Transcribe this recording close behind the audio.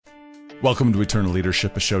Welcome to Eternal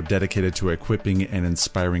Leadership, a show dedicated to equipping and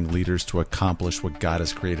inspiring leaders to accomplish what God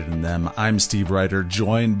has created in them. I'm Steve Ryder,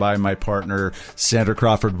 joined by my partner, Sandra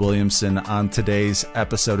Crawford Williamson, on today's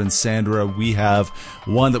episode. And Sandra, we have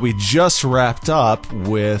one that we just wrapped up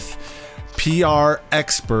with PR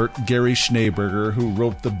expert Gary Schneeberger, who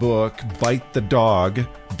wrote the book, Bite the Dog,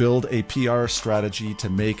 Build a PR Strategy to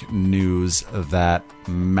Make News That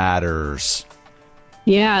Matters.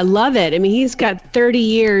 Yeah, I love it. I mean, he's got 30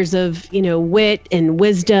 years of, wit and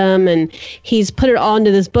wisdom, and he's put it all into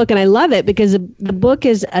this book. And I love it because the book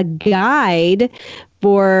is a guide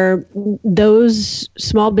for those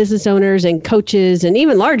small business owners and coaches and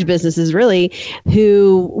even large businesses, really,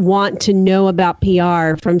 who want to know about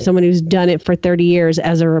PR from someone who's done it for 30 years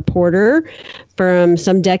as a reporter, from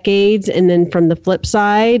some decades. And then from the flip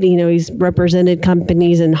side, he's represented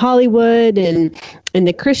companies in Hollywood and in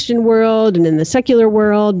the Christian world and in the secular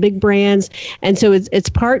world, big brands. And so it's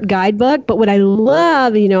part guidebook. But what I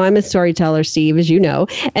love, I'm a storyteller, Steve, as you know.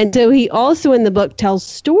 And so he also in the book tells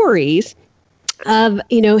stories of,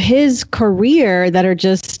 his career that are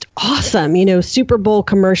just awesome, Super Bowl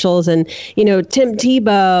commercials and, Tim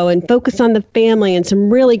Tebow and Focus on the Family and some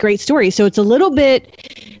really great stories. So it's a little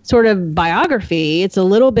bit sort of biography. It's a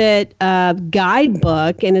little bit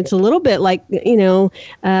guidebook, and it's a little bit like,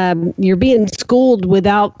 you're being schooled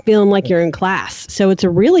without feeling like you're in class. So it's a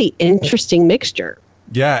really interesting mixture.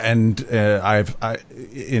 Yeah, and I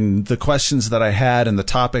in the questions that I had and the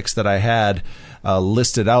topics that I had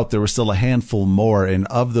listed out, there were still a handful more. And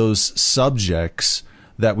of those subjects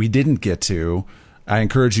that we didn't get to, I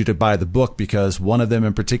encourage you to buy the book, because one of them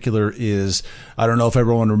in particular is, I don't know if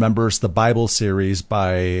everyone remembers the Bible series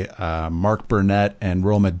by Mark Burnett and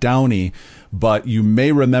Roma Downey, but you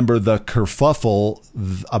may remember the kerfuffle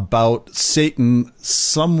about Satan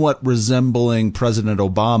somewhat resembling President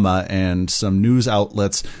Obama and some news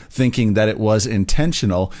outlets thinking that it was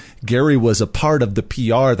intentional. Gary was a part of the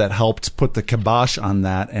PR that helped put the kibosh on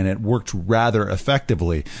that, and it worked rather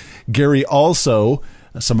effectively. Gary also,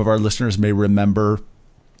 some of our listeners may remember,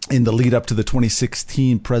 in the lead up to the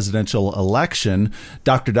 2016 presidential election,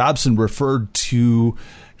 Dr. Dobson referred to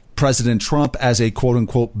President Trump as a quote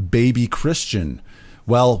unquote baby Christian.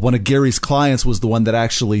 Well, one of Gary's clients was the one that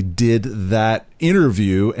actually did that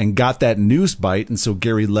interview and got that news bite. And so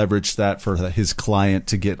Gary leveraged that for his client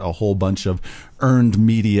to get a whole bunch of earned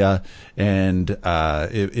media. And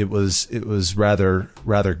it was rather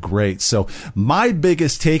great. So my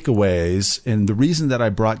biggest takeaways, and the reason that I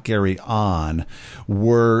brought Gary on,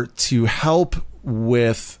 were to help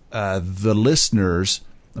with the listeners.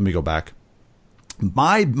 Let me go back.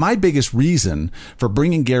 My biggest reason for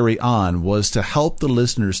bringing Gary on was to help the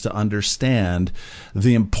listeners to understand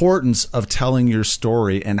the importance of telling your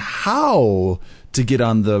story and how to get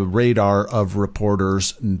on the radar of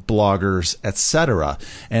reporters, bloggers, etc.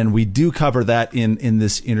 And we do cover that in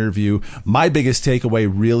this interview. My biggest takeaway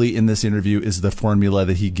really in this interview is the formula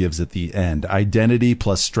that he gives at the end. Identity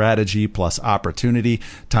plus strategy plus opportunity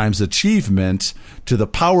times achievement to the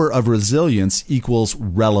power of resilience equals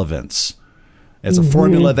relevance. It's a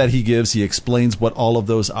formula that he gives. He explains what all of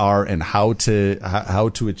those are and how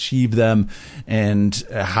to achieve them, and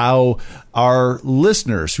how our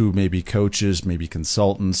listeners, who may be coaches, maybe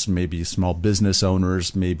consultants, maybe small business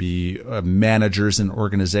owners, maybe managers in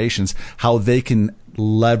organizations, how they can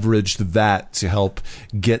leverage that to help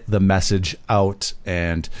get the message out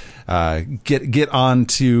and get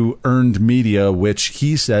onto earned media, which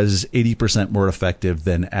he says is 80% more effective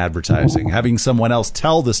than advertising. Having someone else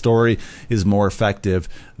tell the story is more effective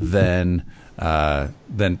than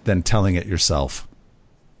telling it yourself.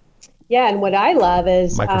 Yeah, and what I love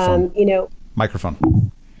is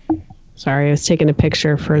microphone. Sorry, I was taking a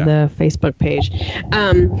picture for the Facebook page.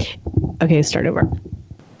 Okay, start over.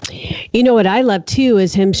 What I love too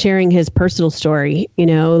is him sharing his personal story,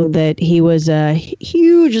 that he was a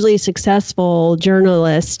hugely successful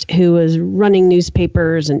journalist who was running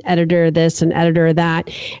newspapers and editor this and editor that.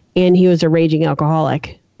 And he was a raging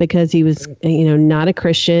alcoholic because he was, not a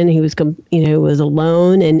Christian. He was, was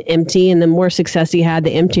alone and empty. And the more success he had,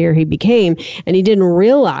 the emptier he became. And he didn't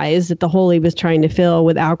realize that the hole he was trying to fill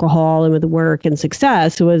with alcohol and with work and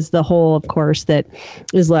success was the hole, of course, that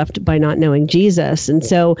is left by not knowing Jesus. And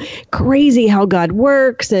so crazy how God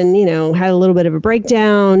works, and, had a little bit of a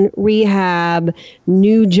breakdown, rehab,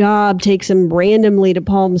 new job, takes him randomly to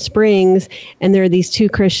Palm Springs. And there are these two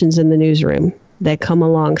Christians in the newsroom. that come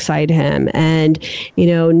alongside him. And,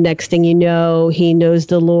 next thing you know, he knows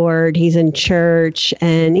the Lord, he's in church,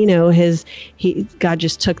 and, God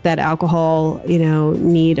just took that alcohol,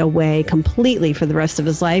 need away completely for the rest of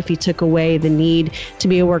his life. He took away the need to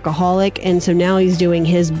be a workaholic. And so now he's doing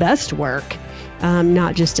his best work.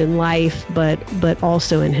 Not just in life, but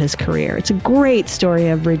also in his career. It's a great story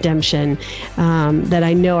of redemption that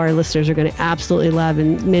I know our listeners are going to absolutely love,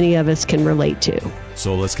 and many of us can relate to.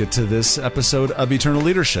 So let's get to this episode of Eternal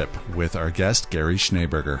Leadership with our guest, Gary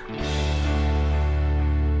Schneeberger.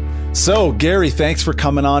 So, Gary, thanks for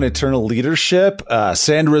coming on Eternal Leadership.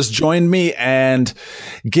 Sandra's joined me, and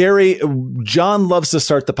Gary, John loves to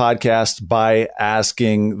start the podcast by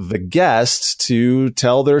asking the guests to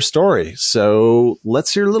tell their story. So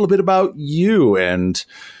let's hear a little bit about you. And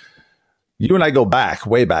you and I go back,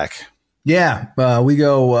 way back. Yeah, we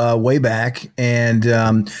go way back, and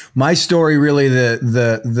my story really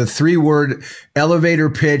the 3-word elevator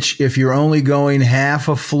pitch, if you're only going half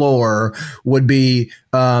a floor, would be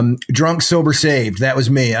drunk, sober, saved. That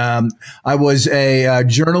was me. I was a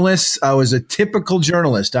journalist. I was a typical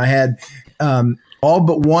journalist. I had all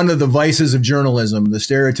but one of the vices of journalism, the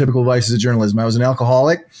stereotypical vices of journalism. I was an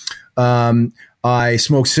alcoholic. I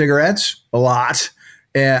smoked cigarettes a lot.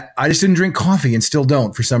 I just didn't drink coffee and still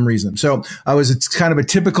don't for some reason. So I was kind of a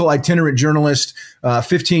typical itinerant journalist,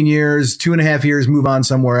 15 years, 2.5 years, move on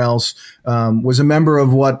somewhere else. Was a member of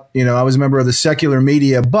I was a member of the secular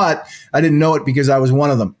media, but I didn't know it because I was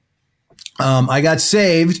one of them. I got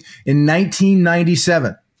saved in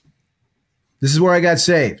 1997. This is where I got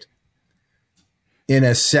saved. In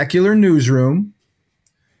a secular newsroom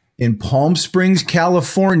in Palm Springs,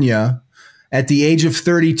 California, at the age of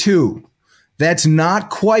 32. That's not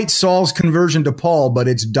quite Saul's conversion to Paul, but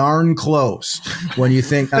it's darn close when you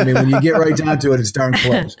when you get right down to it, it's darn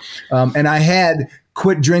close. And I had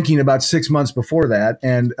quit drinking about 6 months before that,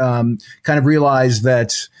 and kind of realized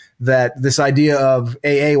that this idea of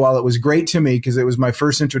AA, while it was great to me because it was my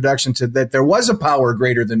first introduction to that, there was a power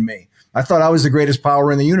greater than me. I thought I was the greatest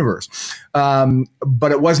power in the universe.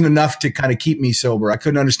 But it wasn't enough to kind of keep me sober. I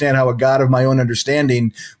couldn't understand how a God of my own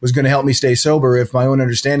understanding was going to help me stay sober if my own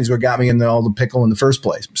understanding is what got me in all the pickle in the first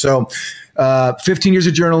place. So 15 years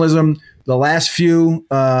of journalism. The last few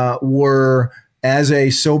were as a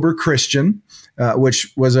sober Christian,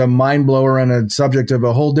 which was a mind blower and a subject of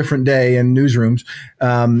a whole different day in newsrooms.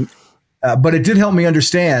 But it did help me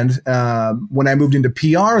understand when I moved into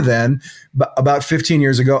PR then, about 15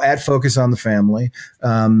 years ago at Focus on the Family.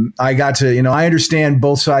 I got to, I understand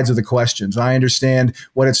both sides of the questions. I understand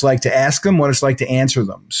what it's like to ask them, what it's like to answer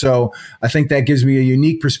them. So I think that gives me a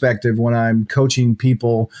unique perspective when I'm coaching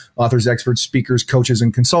people, authors, experts, speakers, coaches,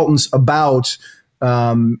 and consultants about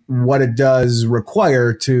what it does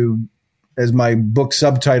require to, as my book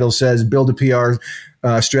subtitle says, build a PR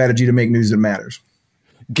strategy to make news that matters.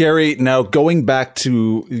 Gary, now going back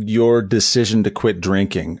to your decision to quit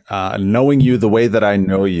drinking, knowing you the way that I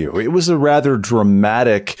know you, it was a rather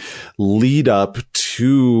dramatic lead up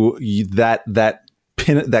to that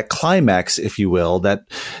climax, if you will, that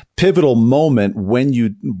pivotal moment when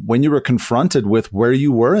you were confronted with where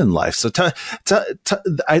you were in life. So there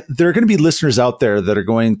are going to be listeners out there that are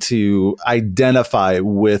going to identify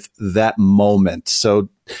with that moment. So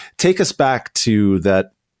take us back to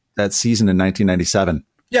that season in 1997.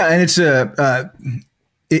 Yeah, and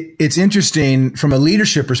it's interesting from a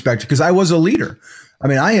leadership perspective because I was a leader. I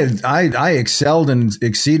mean, I excelled and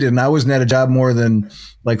exceeded, and I wasn't at a job more than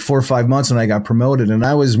like 4 or 5 months when I got promoted, and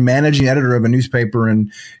I was managing editor of a newspaper in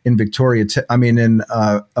Wichita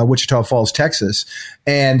Falls, Texas,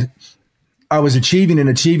 and I was achieving,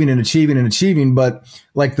 but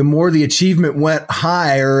like the more the achievement went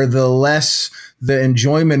higher, the less the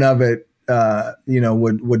enjoyment of it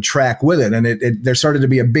would track with it. And there started to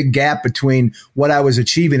be a big gap between what I was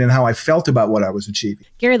achieving and how I felt about what I was achieving.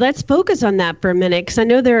 Gary, let's focus on that for a minute, because I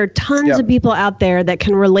know there are tons of people out there that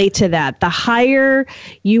can relate to that. The higher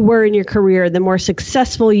you were in your career, the more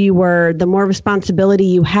successful you were, the more responsibility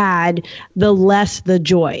you had, the less the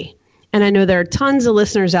joy. And I know there are tons of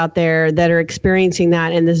listeners out there that are experiencing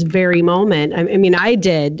that in this very moment. I mean, I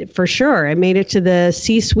did for sure. I made it to the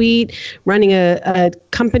C-suite, running a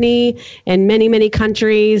company in many, many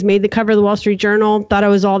countries, made the cover of the Wall Street Journal, thought I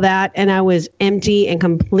was all that, and I was empty and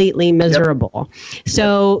completely miserable. Yep.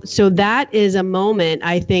 So that is a moment,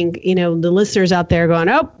 I think, the listeners out there going,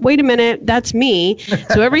 oh, wait a minute, that's me.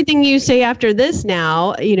 So everything you say after this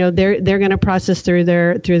now, they're going to process through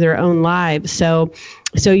their own lives. So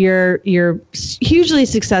So you're hugely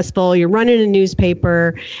successful. You're running a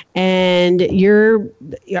newspaper, and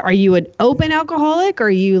are you an open alcoholic? Are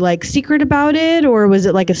you like secret about it, or was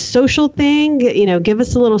it like a social thing? Give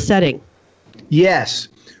us a little setting. Yes.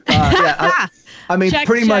 I mean,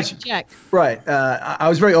 pretty much. Check. Right. I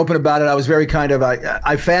was very open about it. I was very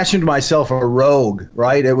I fashioned myself a rogue,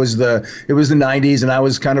 right? It was the 90s, and I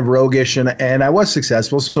was kind of roguish, and I was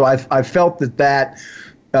successful. So I felt that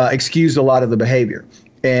excused a lot of the behavior.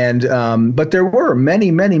 And but there were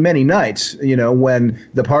many, many, many nights, when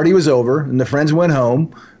the party was over and the friends went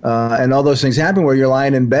home, and all those things happened, where you're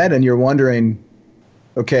lying in bed and you're wondering,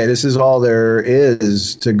 okay, this is all there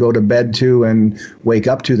is to go to bed to and wake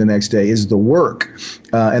up to the next day is the work.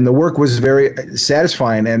 And the work was very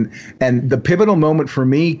satisfying. And the pivotal moment for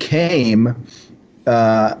me came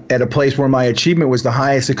at a place where my achievement was the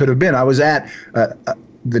highest it could have been. I was at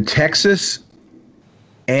the Texas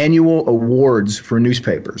annual awards for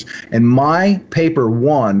newspapers, and my paper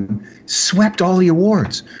swept all the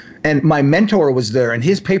awards. And my mentor was there, and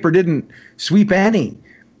his paper didn't sweep any.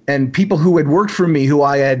 And people who had worked for me, who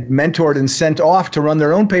I had mentored and sent off to run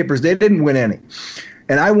their own papers, they didn't win any.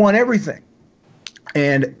 And I won everything.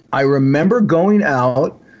 And I remember going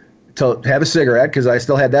out to have a cigarette, because I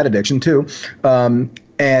still had that addiction too,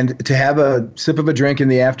 and to have a sip of a drink in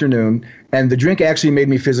the afternoon. And the drink actually made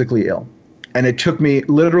me physically ill. And it took me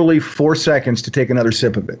literally 4 seconds to take another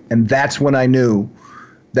sip of it. And that's when I knew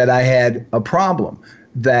that I had a problem,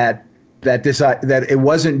 that it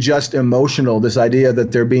wasn't just emotional, this idea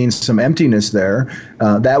that there being some emptiness there.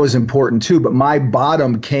 That was important too. But my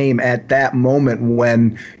bottom came at that moment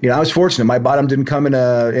when, I was fortunate. My bottom didn't come in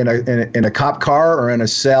a cop car or in a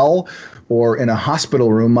cell or in a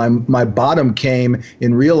hospital room. My bottom came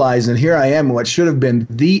in realizing, here I am, what should have been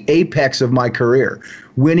the apex of my career,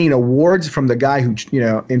 winning awards from the guy who,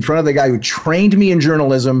 in front of the guy who trained me in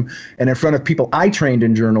journalism and in front of people I trained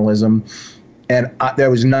in journalism. And there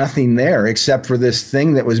was nothing there except for this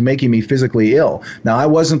thing that was making me physically ill. Now, I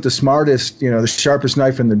wasn't the smartest, the sharpest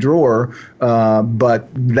knife in the drawer, but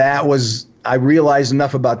I realized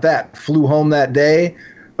enough about that. Flew home that day,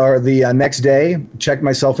 or the next day, checked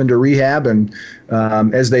myself into rehab, and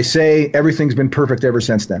as they say, everything's been perfect ever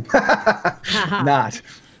since then. Not.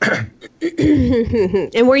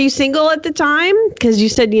 And were you single at the time? Because you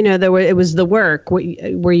said, it was the work. Were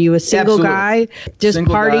you a single Absolutely. Guy, just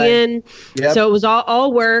Single partying? Yep. So it was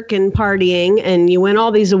all work and partying, and you win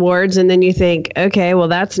all these awards, and then you think, okay, well,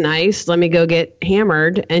 that's nice. Let me go get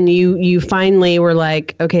hammered. And you finally were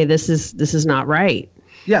like, okay, this is not right.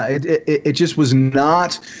 Yeah, it just was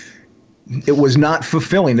not. It was not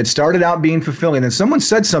fulfilling. It started out being fulfilling. And someone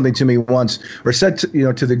said something to me once, or said to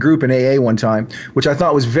the group in AA one time, which I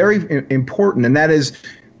thought was very important. And that is,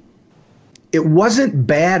 it wasn't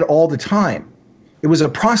bad all the time. It was a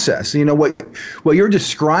process. What you're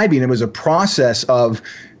describing, it was a process of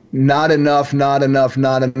not enough, not enough,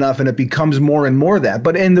 not enough. And it becomes more and more that.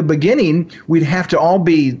 But in the beginning, we'd have to all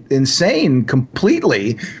be insane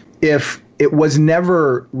completely if it was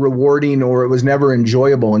never rewarding or it was never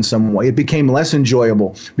enjoyable in some way. It became less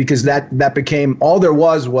enjoyable because that became all there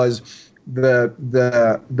was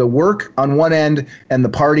the work on one end and the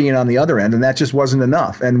partying on the other end, and that just wasn't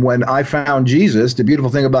enough. And when I found Jesus, the beautiful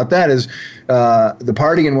thing about that is the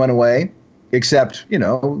partying went away, except in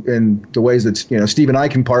the ways that Steve and I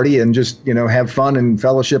can party and just have fun and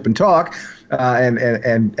fellowship and talk.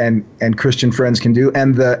 And Christian friends can do,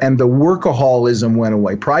 and the workaholism went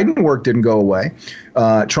away. Pride and work didn't go away.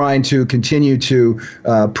 Trying to continue to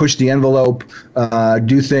push the envelope,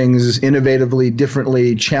 do things innovatively,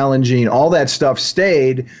 differently, challenging, all that stuff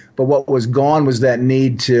stayed. But what was gone was that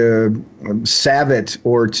need to salve it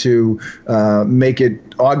or to make it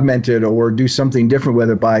augmented or do something different with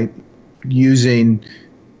it by using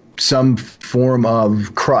some form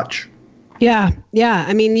of crutch. Yeah.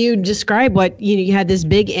 I mean, you describe what you had this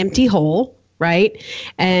big empty hole, right?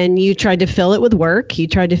 And you tried to fill it with work. You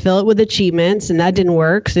tried to fill it with achievements, and that didn't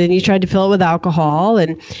work. So then you tried to fill it with alcohol,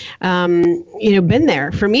 and been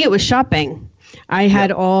there. For me, it was shopping. I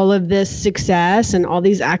had all of this success and all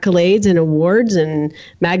these accolades and awards and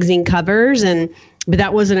magazine covers, but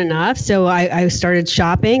that wasn't enough. So I started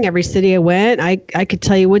shopping. Every city I went, I could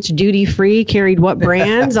tell you which duty free carried what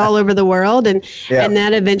brands all over the world. And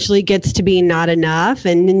that eventually gets to be not enough.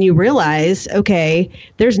 And then you realize, okay,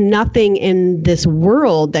 there's nothing in this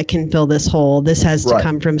world that can fill this hole. This has to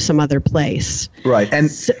come from some other place. Right. And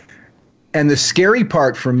And the scary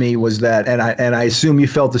part for me was that, and I assume you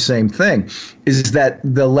felt the same thing, is that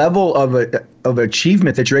the level of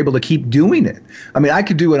achievement that you're able to keep doing it. I mean, I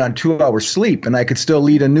could do it on 2 hours sleep, and I could still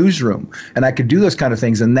lead a newsroom, and I could do those kind of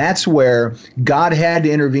things. And that's where God had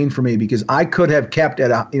to intervene for me, because I could have kept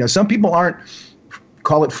at a, some people aren't,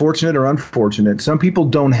 call it fortunate or unfortunate. Some people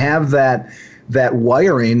don't have that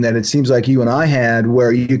wiring that it seems like you and I had,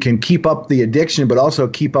 where you can keep up the addiction but also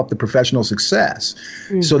keep up the professional success.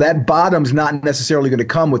 Mm-hmm. So that bottom's not necessarily going to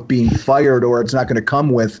come with being fired, or it's not going to come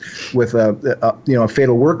with a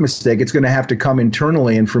fatal work mistake. It's going to have to come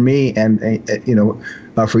internally. And for me, and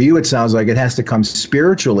for you, it sounds like it has to come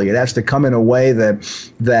spiritually. It has to come in a way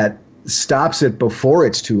that stops it before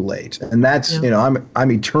it's too late. And that's,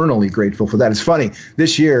 I'm eternally grateful for that. It's funny,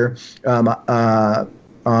 this year, on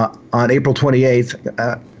April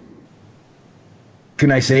 28th,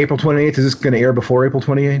 can I say April 28th? Is this going to air before April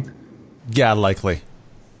 28th? Yeah, likely.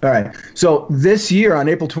 All right. So this year on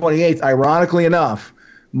April 28th, ironically enough,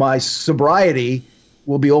 my sobriety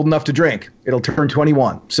will be old enough to drink. It'll turn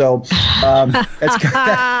 21. So that's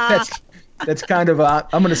kind of, I'm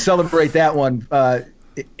going to celebrate that one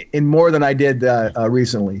in more than I did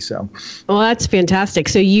recently. So, well, that's fantastic.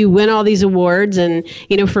 So you win all these awards, and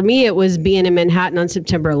for me, it was being in Manhattan on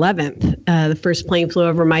September 11th. The first plane flew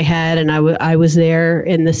over my head, and I was there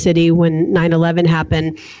in the city when 9/11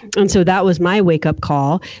 happened, and so that was my wake up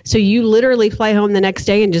call. So you literally fly home the next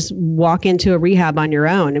day and just walk into a rehab on your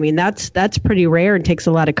own. I mean, that's pretty rare and takes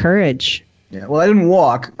a lot of courage. Yeah, well, I didn't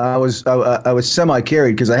walk. I was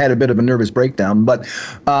semi-carried because I had a bit of a nervous breakdown. But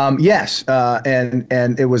yes,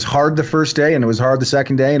 and it was hard the first day, and it was hard the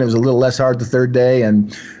second day, and it was a little less hard the third day.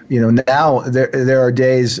 And now there are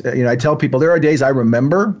days. I tell people there are days I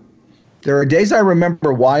remember. There are days I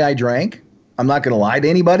remember why I drank. I'm not going to lie to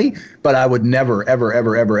anybody, but I would never, ever,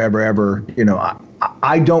 ever, ever, ever, ever.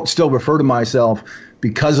 I don't still refer to myself.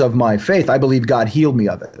 Because of my faith, I believe God healed me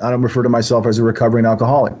of it. I don't refer to myself as a recovering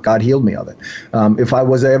alcoholic. God healed me of it. If I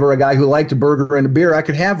was ever a guy who liked a burger and a beer, I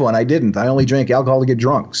could have one. I didn't. I only drank alcohol to get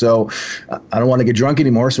drunk. So I don't want to get drunk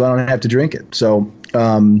anymore, so I don't have to drink it. So,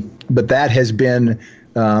 but that has been,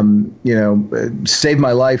 saved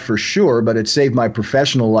my life for sure, but it saved my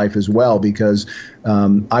professional life as well, because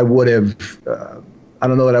I would have, I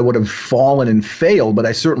don't know that I would have fallen and failed, but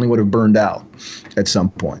I certainly would have burned out at some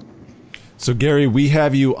point. So, Gary, we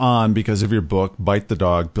have you on because of your book, Bite the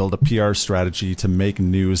Dog, Build a PR Strategy to Make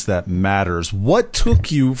News That Matters. What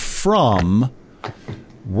took you from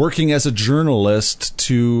working as a journalist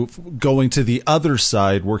to going to the other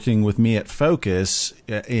side, working with me at Focus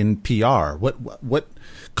in PR? What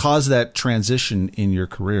caused that transition in your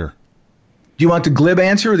career? Do you want the glib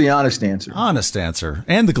answer or the honest answer? Honest answer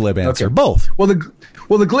and the glib answer, okay. Both. Well,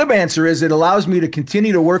 the glib answer is it allows me to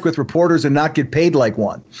continue to work with reporters and not get paid like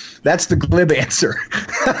one. That's the glib answer.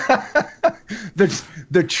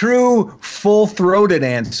 The true full-throated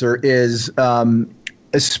answer is,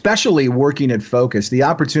 especially working at Focus, the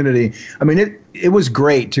opportunity. I mean, it was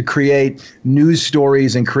great to create news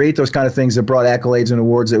stories and create those kind of things that brought accolades and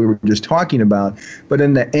awards that we were just talking about. But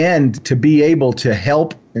in the end, to be able to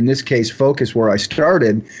help, in this case, Focus, where I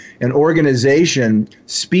started, an organization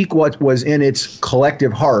speak what was in its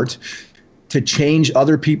collective heart to change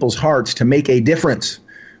other people's hearts, to make a difference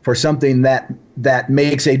for something that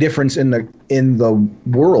makes a difference in the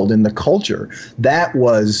world, in the culture. That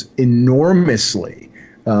was enormously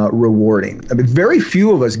rewarding. I mean, very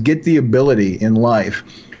few of us get the ability in life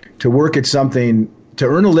to work at something, to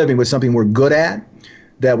earn a living with something we're good at,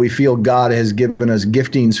 that we feel God has given us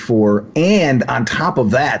giftings for, and on top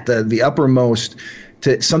of that, the uppermost,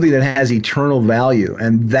 to something that has eternal value.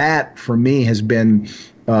 And that, for me, has been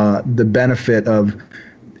the benefit of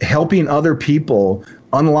helping other people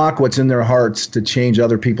unlock what's in their hearts to change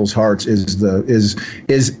other people's hearts is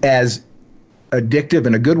as addictive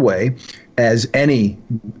in a good way as any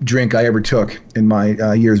drink I ever took in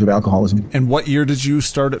my years of alcoholism. And what year did you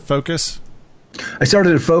start at Focus? I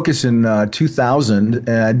started at Focus in 2000, and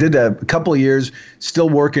I did a couple of years still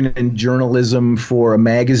working in journalism for a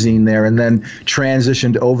magazine there, and then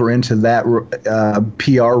transitioned over into that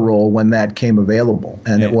PR role when that came available.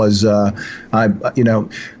 And it was,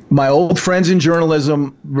 my old friends in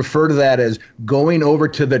journalism refer to that as going over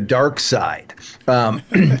to the dark side.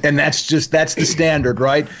 And that's the standard,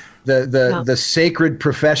 right? The sacred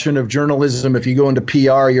profession of journalism. If you go into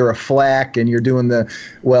PR, you're a flack and you're doing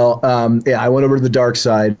I went over to the dark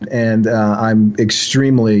side, and I'm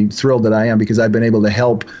extremely thrilled that I am, because I've been able to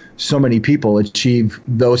help so many people achieve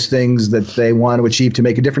those things that they want to achieve to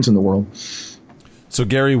make a difference in the world. So,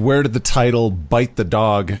 Gary, where did the title Bite the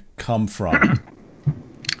Dog come from?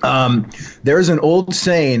 There's an old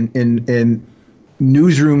saying in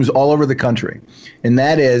newsrooms all over the country, and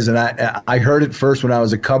that is, and I heard it first when I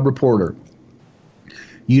was a cub reporter.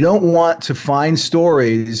 You don't want to find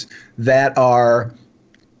stories that are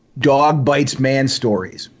dog bites man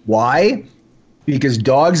stories. Why? Because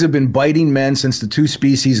dogs have been biting men since the two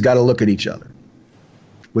species got to look at each other.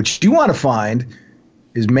 What you want to find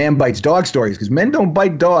is man bites dog stories, because men don't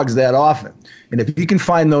bite dogs that often. And if you can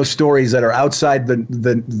find those stories that are outside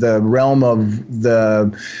the realm of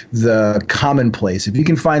the commonplace, if you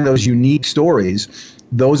can find those unique stories,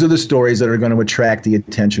 those are the stories that are going to attract the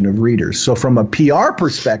attention of readers. So from a PR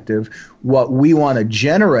perspective, what we want to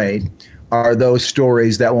generate are those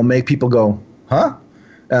stories that will make people go, huh?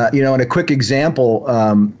 And a quick example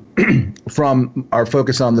from our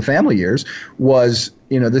focus on the family years was,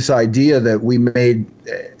 this idea that we made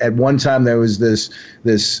at one time. There was this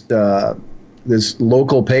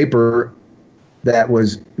local paper that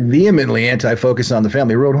was vehemently anti-focus on the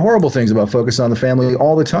family, wrote horrible things about focus on the family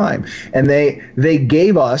all the time. And they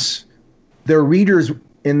gave us, their readers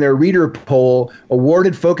in their reader poll,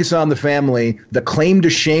 awarded Focus on the Family the Claim to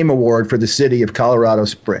Shame Award for the city of Colorado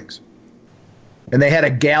Springs. And they had a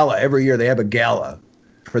gala every year. They have a gala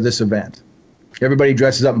for this event. Everybody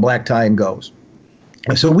dresses up in black tie and goes.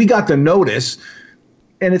 And so we got the notice,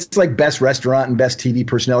 and it's like best restaurant and best TV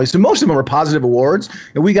personality. So most of them are positive awards.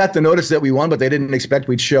 And we got the notice that we won, but they didn't expect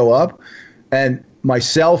we'd show up. And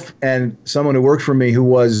myself and someone who worked for me, who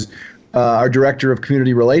was our director of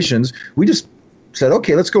community relations, we just said,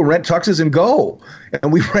 okay, let's go rent tuxes and go.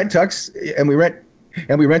 And we rented tuxes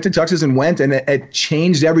and went, and it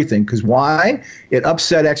changed everything. Because why? It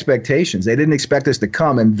upset expectations. They didn't expect us to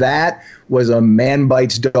come, and that was a man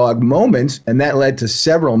bites dog moment, and that led to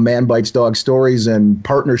several man bites dog stories and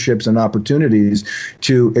partnerships and opportunities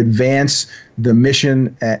to advance the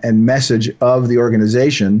mission and message of the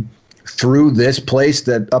organization through this place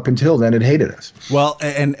that up until then had hated us. Well,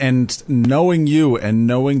 and knowing you and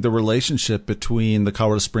knowing the relationship between the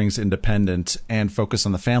Colorado Springs Independent and Focus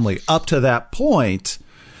on the Family up to that point,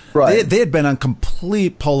 right, they had been on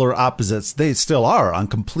complete polar opposites. They still are on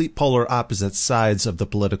complete polar opposite sides of the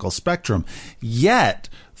political spectrum. Yet,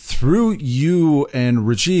 through you and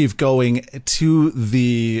Rajiv going to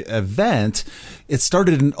the event, it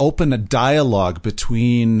started an open dialogue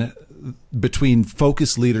between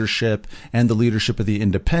Focus leadership and the leadership of the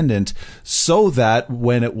Independent, so that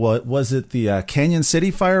when it was it the Canyon City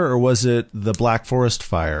fire, or was it the Black Forest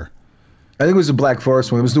fire? I think it was the Black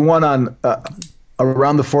Forest one. It was the one on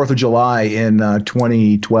around the 4th of July in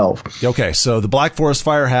 2012. Okay, so the Black Forest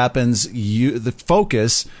fire happens. The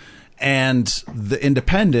Focus and the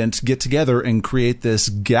Independent get together and create this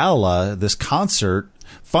gala, this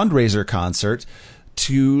fundraiser concert,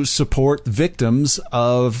 to support victims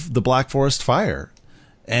of the Black Forest fire.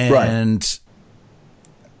 And right,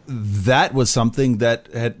 that was something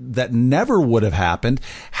that never would have happened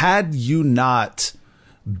had you not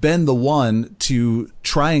been the one to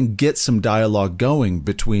try and get some dialogue going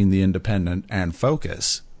between the Independent and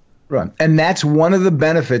Focus. Right. And that's one of the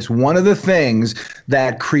benefits, one of the things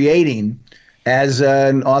that creating, as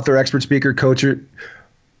an author, expert, speaker, coach,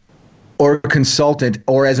 or consultant,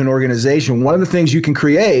 or as an organization, one of the things you can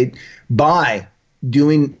create by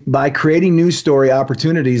creating news story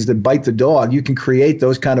opportunities that bite the dog, you can create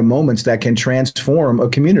those kind of moments that can transform a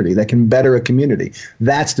community, that can better a community.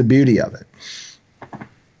 That's the beauty of it.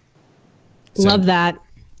 Love that.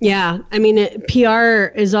 Yeah. I mean,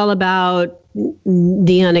 PR is all about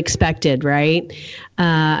the unexpected, right?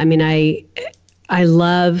 I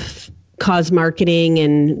love cause marketing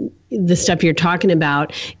and the stuff you're talking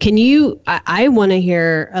about. Can you, I want to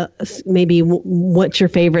hear maybe what's your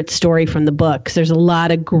favorite story from the book? 'Cause there's a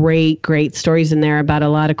lot of great stories in there about a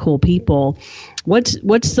lot of cool people.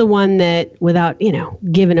 What's the one that, without,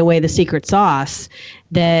 giving away the secret sauce,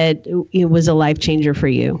 that it was a life changer for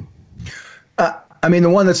you? The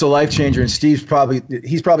one that's a life changer, and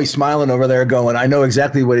he's probably smiling over there going, I know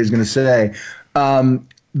exactly what he's going to say.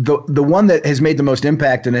 The one that has made the most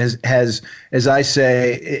impact and has, as I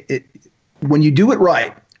say, when you do it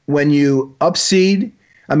right, when you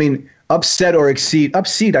upset or exceed,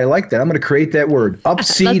 I like that. I'm going to create that word.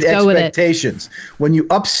 Upseed expectations. When you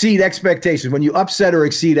upseed expectations, when you upset or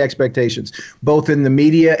exceed expectations, both in the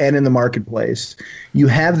media and in the marketplace, you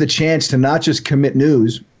have the chance to not just commit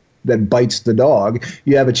news that bites the dog.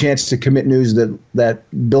 You have a chance to commit news that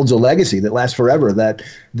builds a legacy that lasts forever,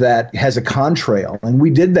 that has a contrail. And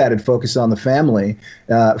we did that at Focus on the Family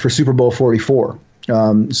for Super Bowl 44.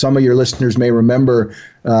 Some of your listeners may remember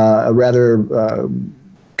a rather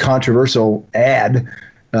controversial ad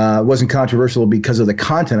It wasn't controversial because of the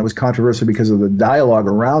content. It was controversial because of the dialogue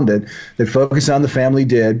around it that Focus on the Family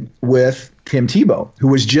did with Tim Tebow, who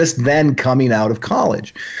was just then coming out of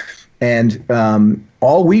college. And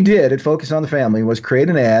all we did at Focus on the Family was create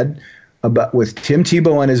an ad with Tim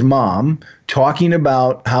Tebow and his mom talking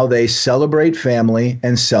about how they celebrate family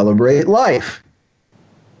and celebrate life.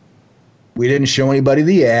 We didn't show anybody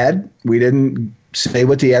the ad. We didn't say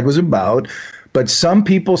what the ad was about. But some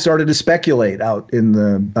people started to speculate out in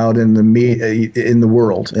the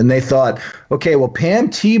world, and they thought, okay, well, Pam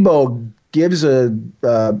Tebow gives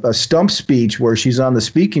a stump speech where she's on the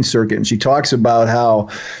speaking circuit, and she talks about how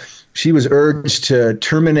she was urged to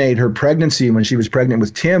terminate her pregnancy when she was pregnant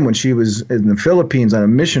with Tim when she was in the Philippines on a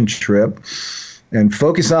mission trip, and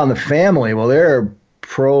Focus on the Family. Well, they're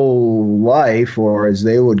pro-life, or as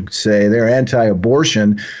they would say, they're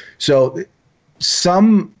anti-abortion. So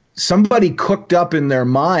somebody cooked up in their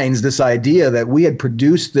minds this idea that we had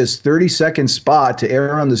produced this 30-second spot to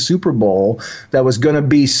air on the Super Bowl that was going to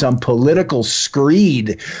be some political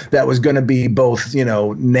screed that was going to be both,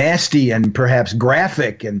 nasty and perhaps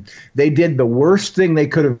graphic. And they did the worst thing they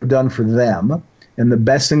could have done for them and the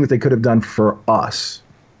best thing that they could have done for us.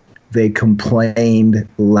 They complained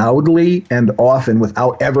loudly and often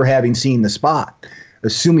without ever having seen the spot,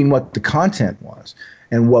 assuming what the content was.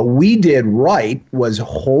 And what we did right was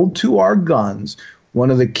hold to our guns.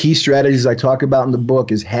 One of the key strategies I talk about in the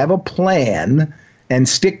book is have a plan and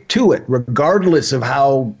stick to it, regardless of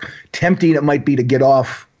how tempting it might be to get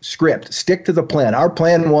off script. Stick to the plan. Our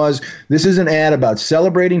plan was, this is an ad about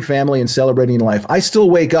celebrating family and celebrating life. I still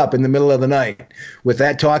wake up in the middle of the night with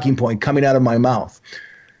that talking point coming out of my mouth.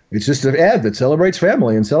 It's just an ad that celebrates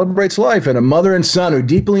family and celebrates life and a mother and son who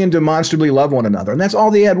deeply and demonstrably love one another. And that's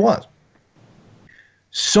all the ad was.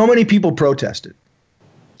 So many people protested.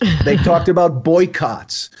 They talked about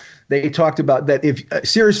boycotts. They talked about that.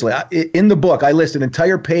 Seriously, in the book, I list an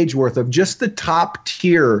entire page worth of just the top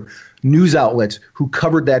tier news outlets who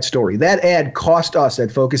covered that story. That ad cost us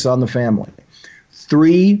at Focus on the Family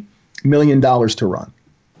 $3 million to run.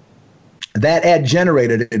 That ad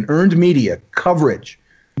generated in earned media coverage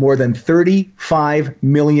more than $35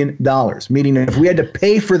 million, meaning if we had to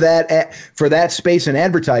pay for that space in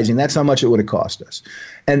advertising, that's how much it would have cost us.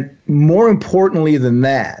 And more importantly than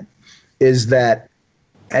that is that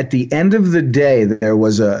at the end of the day, there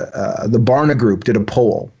was the Barna Group did a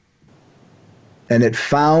poll, and it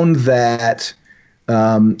found that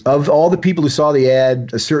of all the people who saw the ad,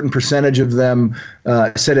 a certain percentage of them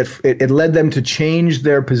said it led them to change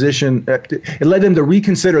their position. It led them to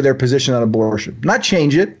reconsider their position on abortion. Not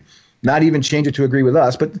change it, not even change it to agree with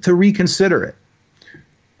us, but to reconsider it.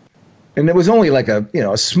 And it was only like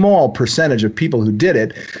a small percentage of people who did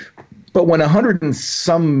it. But when 100 and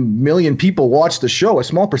some million people watched the show, a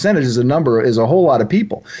small percentage is a whole lot of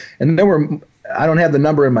people. And there were, I don't have the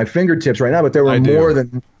number in my fingertips right now, but there were more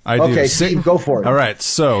than. Okay, Steve, go for it. All right,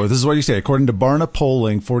 so this is what you say. According to Barna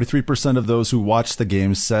polling, 43% of those who watched the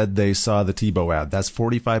game said they saw the Tebow ad. That's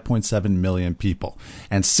 45.7 million people.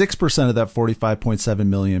 And 6% of that 45.7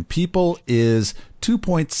 million people is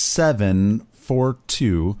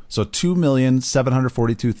 2.742, so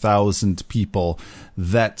 2,742,000 people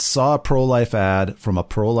that saw a pro-life ad from a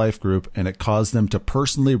pro-life group, and it caused them to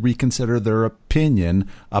personally reconsider their opinion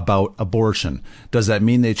about abortion. Does that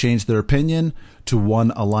mean they changed their opinion to one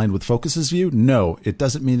aligned with Focus's view? No, it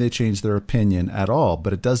doesn't mean they changed their opinion at all,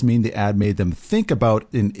 but it does mean the ad made them think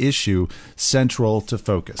about an issue central to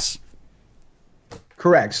Focus.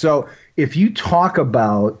 Correct. So if you talk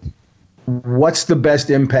about what's the best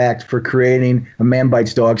impact for creating a Man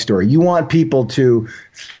Bites Dog story, you want people to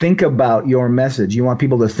think about your message. You want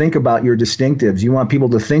people to think about your distinctives. You want people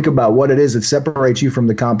to think about what it is that separates you from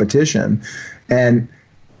the competition. And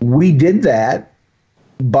we did that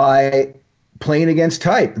by playing against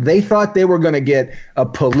type. They thought they were going to get a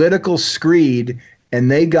political screed,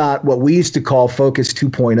 and they got what we used to call Focus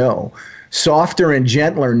 2.0, softer and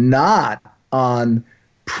gentler, not on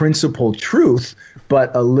principled truth,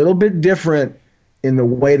 but a little bit different in the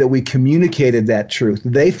way that we communicated that truth.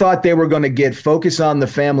 They thought they were going to get Focus on the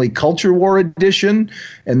Family Culture War edition,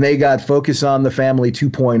 and they got Focus on the Family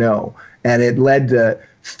 2.0, and it led to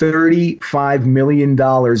 $35 million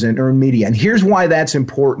in earned media. And here's why that's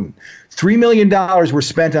important. $3 million were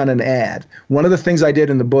spent on an ad. One of the things I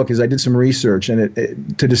did in the book is I did some research to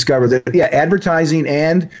discover that, advertising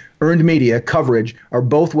and earned media coverage are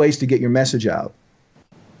both ways to get your message out.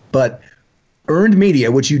 But earned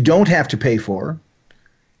media, which you don't have to pay for,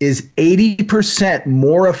 is 80%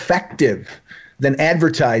 more effective than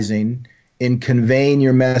advertising in conveying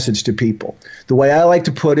your message to people. The way I like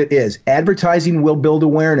to put it is advertising will build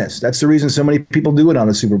awareness. That's the reason so many people do it on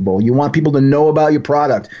the Super Bowl. You want people to know about your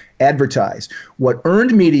product, advertise. What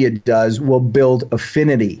earned media does will build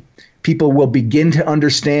affinity. People will begin to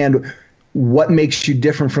understand what makes you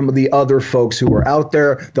different from the other folks who are out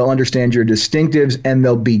there. They'll understand your distinctives, and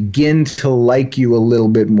they'll begin to like you a little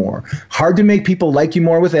bit more. Hard to make people like you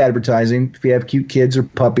more with advertising. If you have cute kids or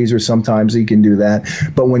puppies, or sometimes you can do that.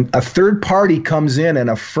 But when a third party comes in and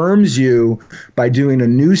affirms you by doing a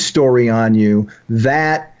news story on you,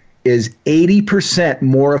 that is 80%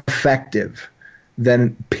 more effective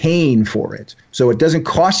than paying for it. So it doesn't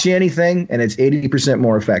cost you anything, and it's 80%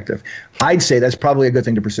 more effective. I'd say that's probably a good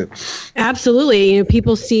thing to pursue. Absolutely. You know,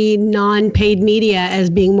 people see non-paid media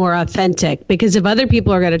as being more authentic, because if other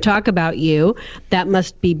people are going to talk about you, that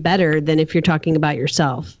must be better than if you're talking about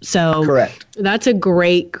yourself. So correct. That's a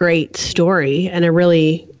great story, and a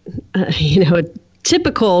really,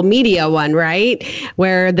 typical media one, right?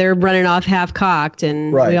 Where they're running off half-cocked,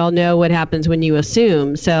 and we all know what happens when you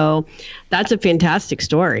assume. So that's a fantastic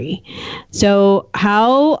story. So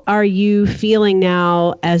how are you feeling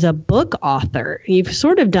now as a book author? You've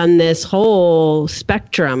sort of done this whole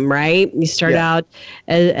spectrum, right? You start out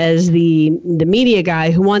as the media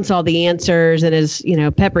guy who wants all the answers and is,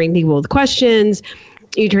 peppering people with questions.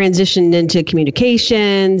 You transitioned into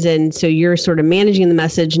communications, and so you're sort of managing the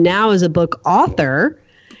message. Now, as a book author,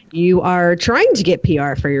 you are trying to get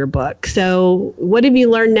PR for your book. So what have you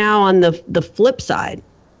learned now on the flip side?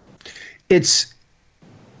 It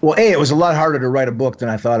was a lot harder to write a book than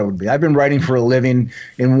I thought it would be. I've been writing for a living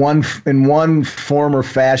in one form or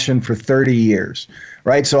fashion for 30 years.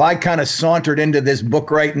 Right. So I kind of sauntered into this book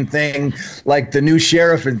writing thing like the new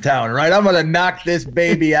sheriff in town. Right. I'm going to knock this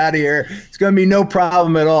baby out of here. It's going to be no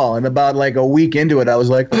problem at all. And about like a week into it, I was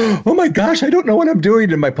like, oh, my gosh, I don't know what I'm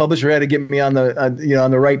doing. And my publisher had to get me on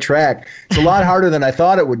the right track. It's a lot harder than I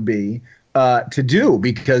thought it would be to do,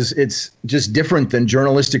 because it's just different than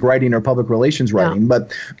journalistic writing or public relations writing.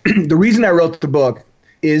 But the reason I wrote the book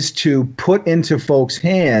is to put into folks'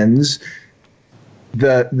 hands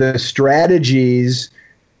the strategies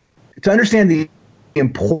to understand the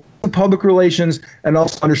importance of public relations, and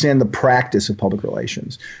also understand the practice of public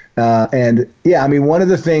relations. One of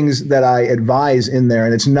the things that I advise in there,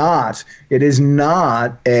 and it is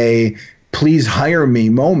not a please hire me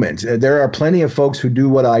moment. There are plenty of folks who do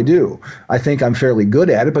what I do. I think I'm fairly good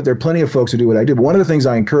at it, but there are plenty of folks who do what I do. But one of the things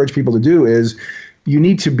I encourage people to do is you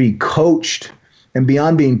need to be coached, and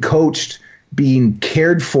beyond being coached, being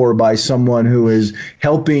cared for by someone who is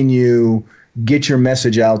helping you get your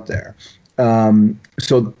message out there.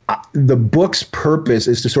 So the book's purpose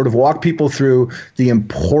is to sort of walk people through the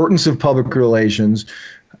importance of public relations.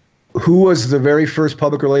 Who was the very first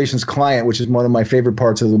public relations client, which is one of my favorite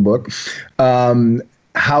parts of the book.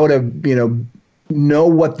 How to, know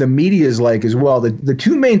what the media is like as well. The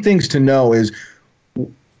two main things to know is,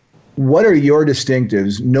 what are your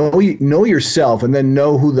distinctives? Know yourself, and then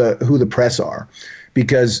know who the press are,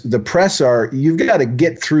 because the press you've got to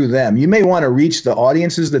get through them. You may want to reach the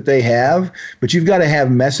audiences that they have, but you've got to have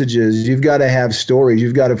messages. You've got to have stories.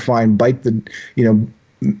 You've got to find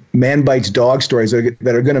man bites dog stories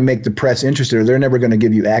that are going to make the press interested, or they're never going to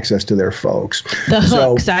give you access to their folks. The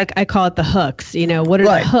hooks, I call it the hooks. What are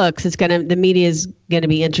the hooks? The media is going to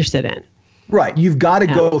be interested in. Right. You've got to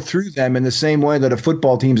go through them in the same way that a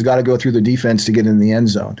football team's got to go through the defense to get in the end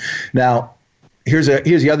zone. Now, here's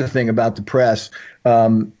the other thing about the press,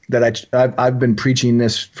 that I've been preaching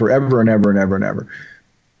this forever and ever and ever and ever.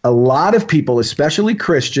 A lot of people, especially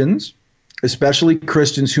Christians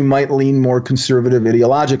who might lean more conservative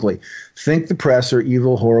ideologically, think the press are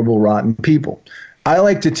evil, horrible, rotten people. I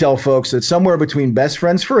like to tell folks that somewhere between Best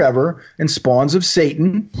Friends Forever and Spawns of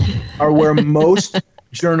Satan are where most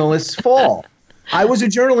journalists fall. I was a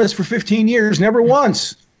journalist for 15 years. Never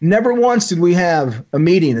once did we have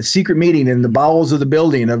a secret meeting in the bowels of the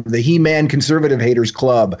building of the He-Man Conservative Haters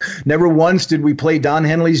Club. Never once did we play Don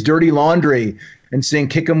Henley's Dirty Laundry and sing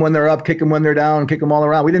kick them when they're up, kick them when they're down, kick them all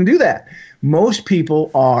around. We didn't do that. Most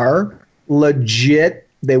people are legit.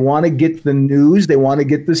 They want to get the news. They want to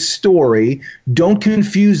get the story. Don't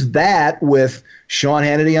confuse that with Sean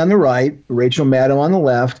Hannity on the right, Rachel Maddow on the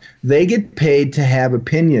left. They get paid to have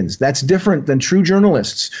opinions. That's different than true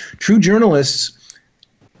journalists. True journalists,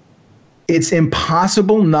 it's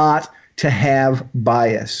impossible not to have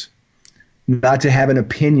bias, not to have an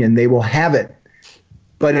opinion. They will have it.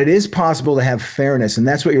 But it is possible to have fairness, and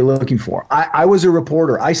that's what you're looking for. I was a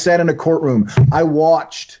reporter. I sat in a courtroom. I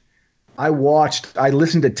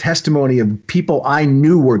listened to testimony of people I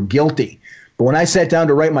knew were guilty. But when I sat down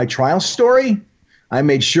to write my trial story, I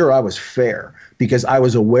made sure I was fair because I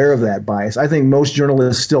was aware of that bias. I think most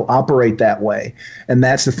journalists still operate that way. And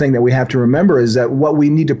that's the thing that we have to remember, is that what we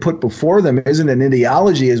need to put before them isn't an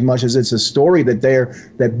ideology as much as it's a story that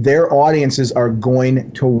their audiences are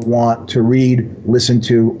going to want to read, listen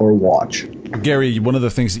to, or watch. Gary, one of the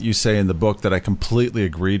things that you say in the book that I completely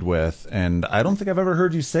agreed with, and I don't think I've ever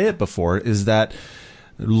heard you say it before, is that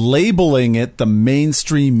labeling it the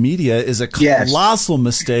mainstream media is a colossal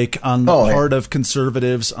mistake on the part of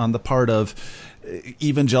conservatives, on the part of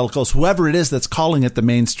evangelicals, whoever it is that's calling it the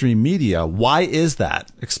mainstream media. Why is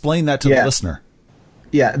that? Explain that to the listener.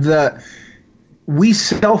 Yeah, we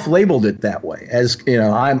self-labeled it that way. As you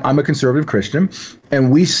know, I'm a conservative Christian,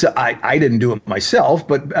 and I didn't do it myself,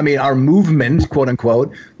 but I mean, our movement, quote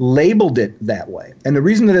unquote, labeled it that way. And the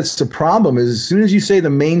reason that it's a problem is, as soon as you say the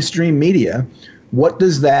mainstream media, what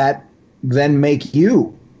does that then make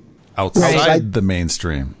you? Outside the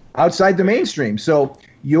mainstream. Outside the mainstream. So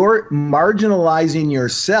you're marginalizing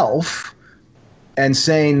yourself and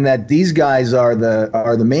saying that these guys are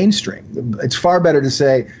the mainstream. It's far better to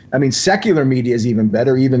say, I mean, secular media is even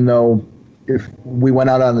better, even though if we went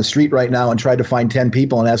out on the street right now and tried to find 10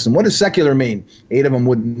 people and asked them, what does secular mean? 8 of them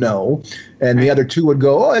wouldn't know. And the other 2 would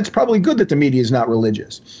go, oh, it's probably good that the media is not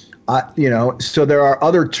religious. So there are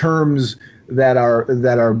other terms that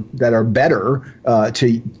are better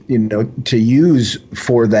to use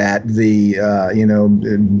for that.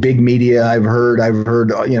 Big media. I've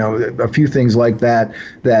heard a few things like that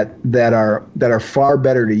are far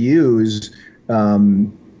better to use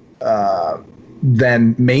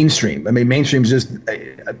than mainstream. I mean, mainstream is just.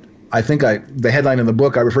 I think the headline in the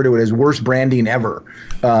book, I refer to it as worst branding ever,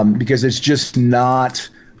 because it's just not.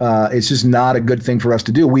 It's just not a good thing for us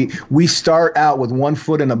to do. We start out with one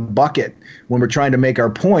foot in a bucket when we're trying to make our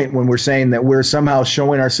point, when we're saying that we're somehow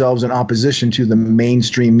showing ourselves in opposition to the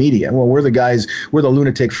mainstream media. Well, we're the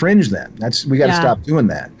lunatic fringe then. We got to stop doing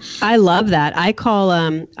that. I love that. I call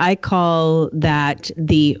that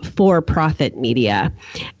the for-profit media,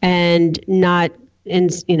 and not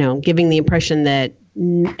giving the impression that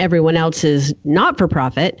everyone else is not for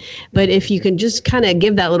profit. But if you can just kind of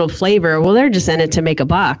give that little flavor, well, they're just in it to make a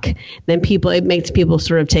buck, then it makes people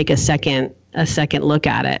sort of take a second look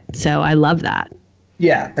at it. So I love that.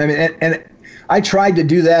 Yeah. I mean, and I tried to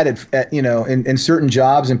do that in certain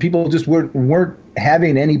jobs, and people just weren't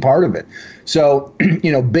having any part of it. So,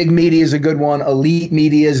 big media is a good one. Elite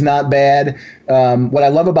media is not bad. What I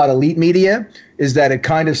love about elite media is that it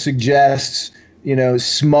kind of suggests,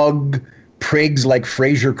 smug prigs like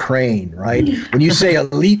Fraser Crane, right? When you say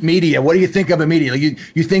elite media, what do you think of immediately?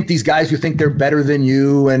 You think these guys who think they're better than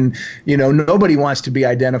you, and nobody wants to be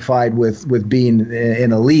identified with being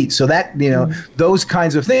an elite. So that those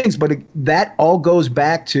kinds of things, but that all goes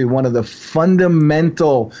back to one of the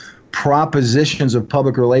fundamental propositions of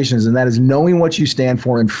public relations, and that is knowing what you stand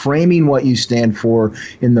for and framing what you stand for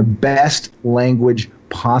in the best language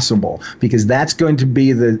possible, because that's going to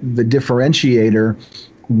be the differentiator.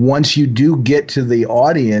 Once you do get to the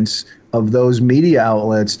audience of those media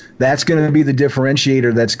outlets, that's going to be the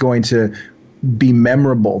differentiator that's going to be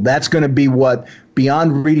memorable. That's going to be what,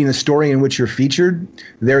 beyond reading the story in which you're featured,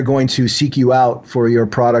 they're going to seek you out for your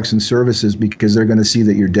products and services because they're going to see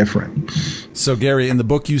that you're different. So, Gary, in the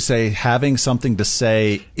book you say having something to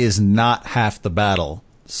say is not half the battle.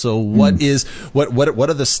 So what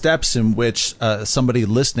are the steps in which somebody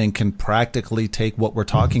listening can practically take what we're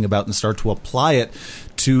talking about and start to apply it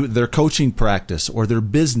to their coaching practice or their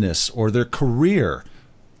business or their career?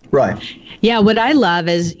 Right. Yeah. What I love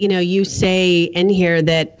is, you say in here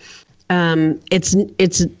that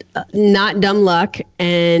it's not dumb luck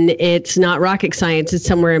and it's not rocket science. It's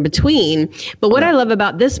somewhere in between. But what I love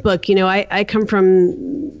about this book, I come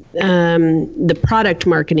from the product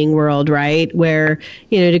marketing world, right? Where,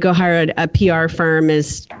 to go hire a PR firm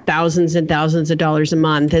is thousands and thousands of dollars a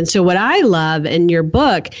month. And so what I love in your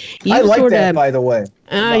book, I like that, by the way.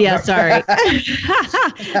 Oh, yeah, sorry.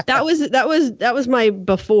 That was my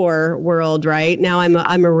before world, right? Now I'm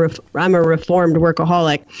a reformed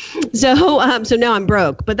workaholic. So now I'm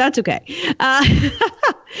broke, but that's okay.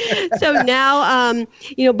 So now,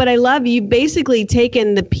 but I love you basically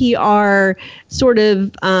taken the PR sort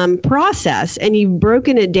of process and you've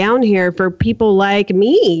broken it down here for people like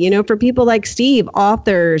me, for people like Steve,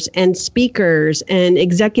 authors and speakers and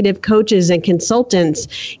executive coaches and consultants,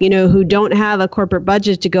 who don't have a corporate budget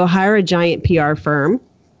to go hire a giant PR firm.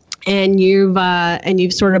 And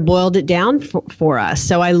you've sort of boiled it down for us.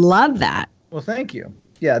 So I love that. Well, thank you.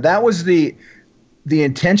 Yeah, that was the the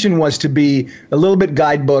intention was to be a little bit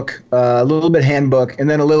guidebook, a little bit handbook, and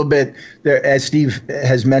then a little bit, as Steve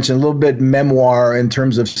has mentioned, a little bit memoir in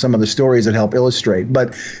terms of some of the stories that help illustrate.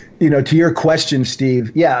 But, to your question,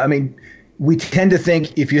 Steve, yeah, I mean, we tend to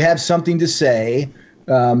think if you have something to say,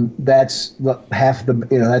 that's half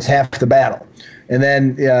the battle. And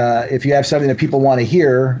then if you have something that people want to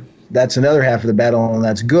hear, that's another half of the battle, and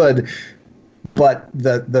that's good. But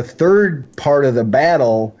the third part of the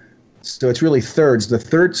battle, so it's really thirds.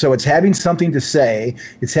 So it's having something to say,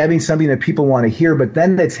 it's having something that people want to hear, but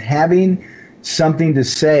then it's having something to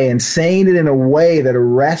say and saying it in a way that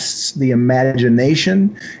arrests the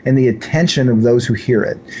imagination and the attention of those who hear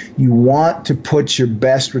it. You want to put your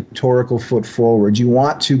best rhetorical foot forward. You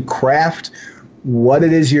want to craft what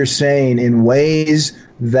it is you're saying in ways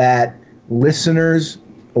that listeners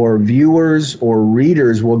or viewers or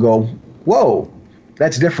readers will go, whoa,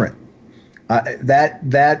 that's different.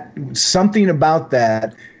 That something about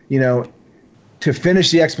that, to finish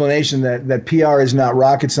the explanation that PR is not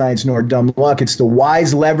rocket science nor dumb luck. It's the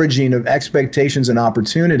wise leveraging of expectations and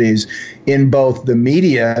opportunities in both the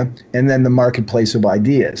media and then the marketplace of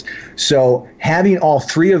ideas. So having all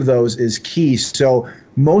three of those is key. So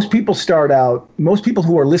most people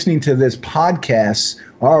who are listening to this podcast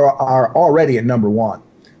are already at number one.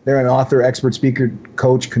 They're an author, expert, speaker,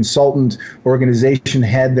 coach, consultant, organization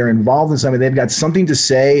head. They're involved in something. They've got something to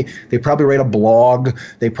say. They probably write a blog.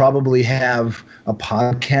 They probably have a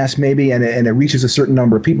podcast maybe, and it reaches a certain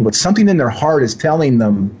number of people. But something in their heart is telling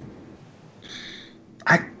them,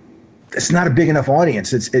 it's not a big enough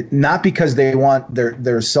audience. It's not because they want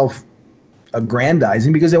their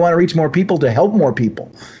self-aggrandizing, because they want to reach more people to help more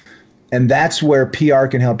people. And that's where PR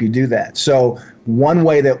can help you do that. So one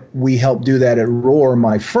way that we help do that at Roar,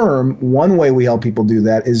 my firm, one way we help people do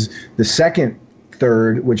that is the second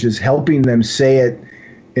third, which is helping them say it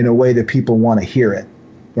in a way that people want to hear it,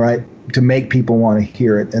 right? To make people want to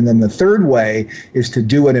hear it. And then the third way is to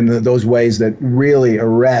do it in those ways that really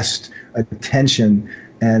arrest attention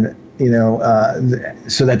and,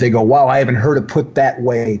 so that they go, wow, I haven't heard it put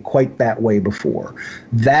quite that way before.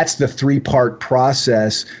 That's the three-part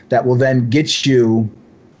process that will then get you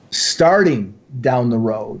starting down the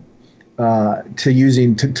road to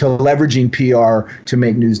leveraging PR to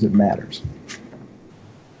make news that matters.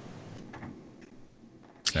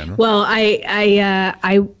 Sandra? Well,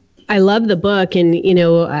 I love the book, and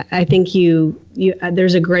I think you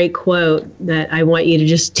there's a great quote that I want you to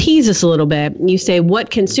just tease us a little bit. You say, "What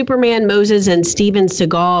can Superman, Moses, and Steven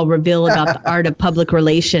Seagal reveal about the art of public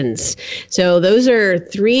relations?" So those are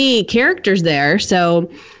three characters there. So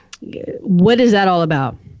what is that all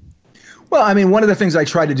about? Well, I mean, one of the things I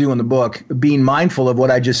try to do in the book, being mindful of what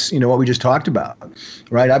we just talked about,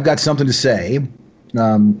 right? I've got something to say.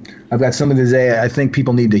 I've got something to say I think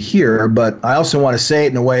people need to hear, but I also want to say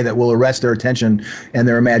it in a way that will arrest their attention and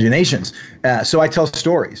their imaginations. So I tell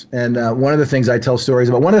stories. And one of the things I tell stories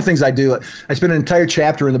about, one of the things I do, I spend an entire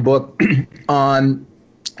chapter in the book on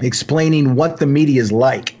explaining what the media is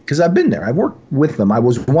like, because I've been there. I've worked with them. I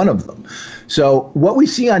was one of them. So what we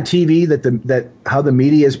see on TV, that how the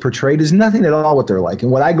media is portrayed, is nothing at all what they're like. And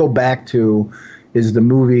what I go back to is the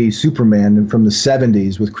movie Superman from the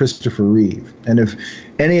 70s with Christopher Reeve. And if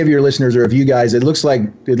any of your listeners, or if you guys, it looks like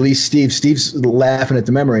at least Steve's laughing at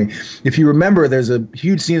the memory. If you remember, there's a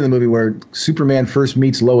huge scene in the movie where Superman first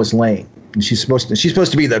meets Lois Lane, and she's supposed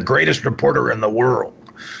to be the greatest reporter in the world.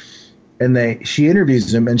 And she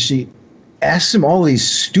interviews him, and she asks him all these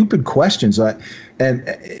stupid questions,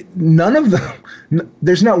 and none of them.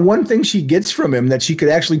 There's not one thing she gets from him that she could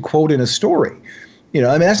actually quote in a story. I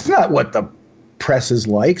mean, that's not what the press is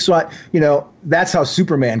like. So that's how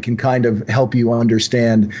Superman can kind of help you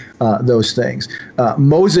understand those things.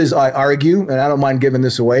 Moses, I argue, and I don't mind giving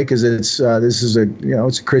this away because it's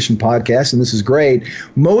a Christian podcast, and this is great.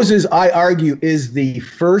 Moses, I argue, is the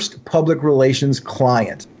first public relations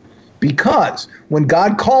client, because when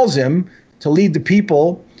God calls him to lead the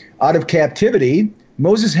people out of captivity,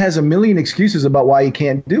 Moses has a million excuses about why he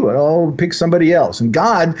can't do it. Oh, pick somebody else. And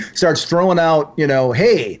God starts throwing out,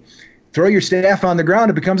 hey, throw your staff on the ground,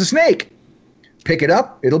 it becomes a snake. Pick it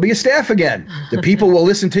up, it'll be a staff again. The people will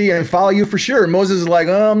listen to you and follow you for sure. And Moses is like,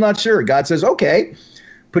 oh, I'm not sure. God says, okay,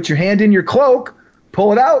 put your hand in your cloak,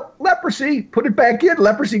 pull it out, leprosy, put it back in,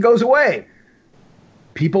 leprosy goes away.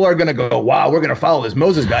 People are going to go, wow, we're going to follow this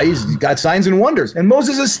Moses guy. He's got signs and wonders. And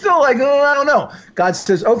Moses is still like, oh, I don't know. God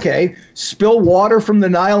says, okay, spill water from the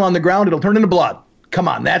Nile on the ground, it'll turn into blood. Come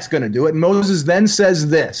on, that's going to do it. And Moses then says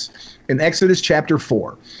this in Exodus chapter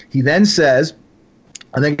 4. He then says,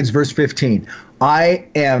 I think it's verse 15, I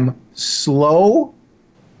am slow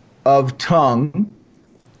of tongue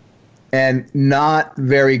and not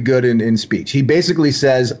very good in speech. He basically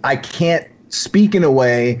says, I can't speak in a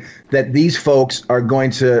way that these folks are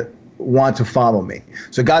going to want to follow me.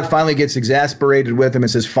 So God finally gets exasperated with him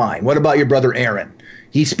and says, fine, what about your brother Aaron?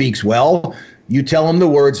 He speaks well. You tell him the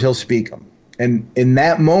words, he'll speak them. And in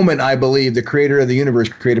that moment, I believe the creator of the universe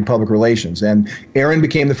created public relations. And Aaron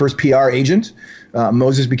became the first PR agent.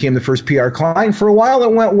 Moses became the first PR client. For a while,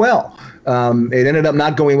 it went well. It ended up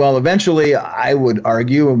not going well eventually, I would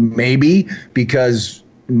argue, maybe because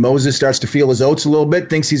Moses starts to feel his oats a little bit,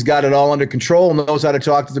 thinks he's got it all under control, knows how to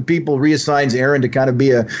talk to the people, reassigns Aaron to kind of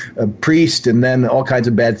be a priest, and then all kinds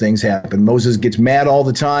of bad things happen. Moses gets mad all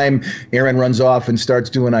the time. Aaron runs off and starts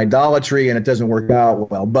doing idolatry, and it doesn't work out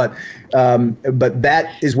well. But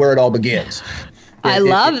that is where it all begins. I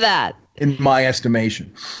love that. In my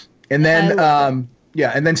estimation. And then, and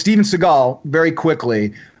then Steven Seagal, very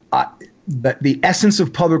quickly, the essence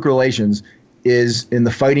of public relations is in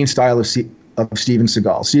the fighting style of Steven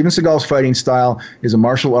Seagal. Steven Seagal's fighting style is a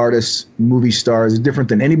martial artist, movie star, is different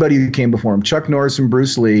than anybody who came before him. Chuck Norris and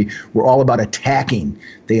Bruce Lee were all about attacking.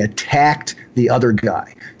 They attacked the other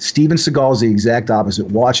guy. Steven Seagal is the exact opposite.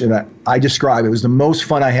 Watch it. I describe, it was the most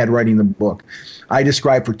fun I had writing the book. I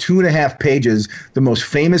described for 2.5 pages the most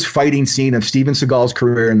famous fighting scene of Steven Seagal's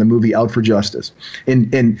career in the movie Out for Justice.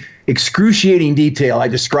 In excruciating detail, I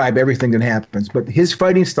describe everything that happens. But his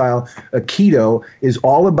fighting style, Aikido, is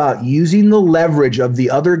all about using the leverage of the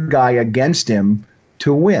other guy against him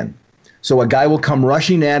to win. So a guy will come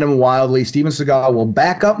rushing at him wildly. Steven Seagal will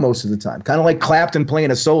back up most of the time, kind of like Clapton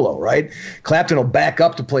playing a solo, right? Clapton will back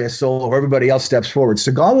up to play a solo where everybody else steps forward.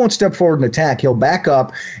 Seagal won't step forward and attack. He'll back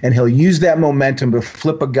up, and he'll use that momentum to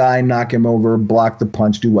flip a guy, knock him over, block the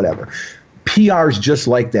punch, do whatever. PR is just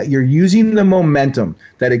like that. You're using the momentum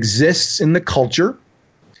that exists in the culture.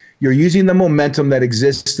 You're using the momentum that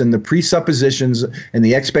exists in the presuppositions and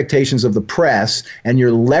the expectations of the press, and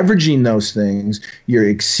you're leveraging those things. You're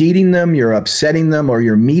exceeding them, you're upsetting them, or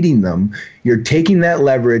you're meeting them. You're taking that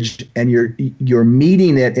leverage and you're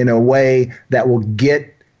meeting it in a way that will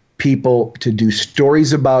get people to do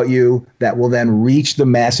stories about you that will then reach the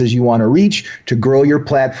masses you want to reach, to grow your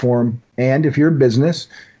platform, and if you're a business,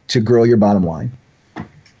 to grow your bottom line.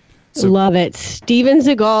 So, love it. Steven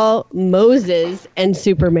Seagal, Moses, and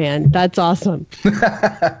Superman. That's awesome.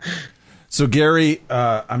 So, Gary,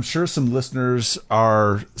 I'm sure some listeners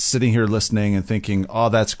are sitting here listening and thinking, oh,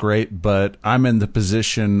 that's great, but I'm in the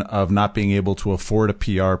position of not being able to afford a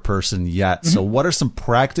PR person yet. Mm-hmm. So what are some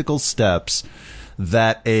practical steps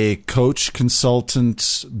that a coach,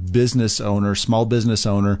 consultant, business owner, small business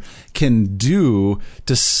owner can do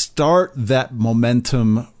to start that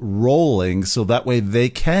momentum rolling so that way they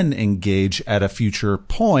can engage at a future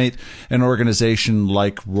point an organization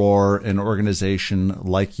like Roar, an organization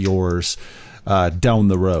like yours down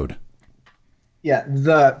the road? Yeah,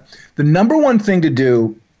 the number one thing to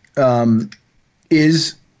do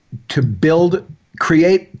is to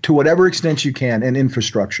create, to whatever extent you can, an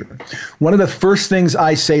infrastructure. One of the first things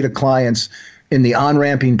I say to clients in the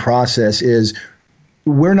on-ramping process is,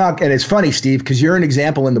 we're not, and it's funny, Steve, because you're an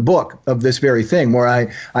example in the book of this very thing, where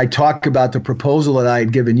I talk about the proposal that I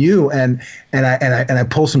had given you, and I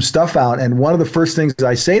pull some stuff out. And one of the first things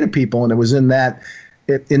I say to people, and it was in that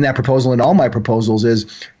proposal and all my proposals,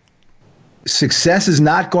 is success is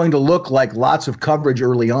not going to look like lots of coverage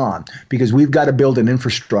early on, because we've got to build an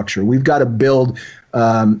infrastructure. We've got to build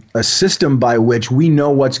a system by which we know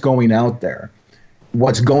what's going out there,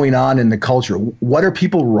 what's going on in the culture. What are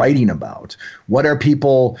people writing about? What are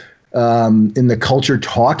people in the culture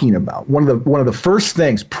talking about? One of the first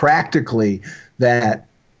things practically that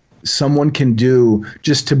someone can do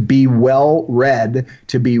just to be well read,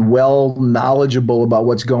 to be well knowledgeable about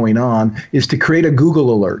what's going on, is to create a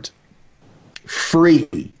Google alert.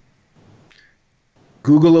 Free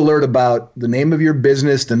Google alert about the name of your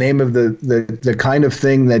business, the name of the kind of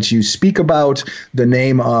thing that you speak about, the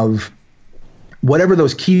name of whatever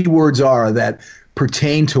those keywords are that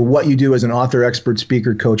pertain to what you do as an author, expert,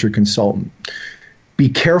 speaker, coach, or consultant. Be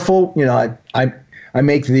careful. You know, I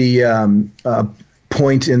make the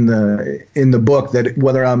point in the book that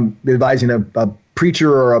whether I'm advising a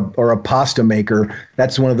preacher or a pasta maker,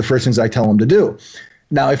 that's one of the first things I tell them to do.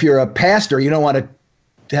 Now, if you're a pastor, you don't want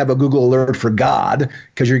to have a Google alert for God,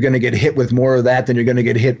 because you're going to get hit with more of that than you're going to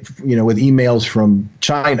get hit, with emails from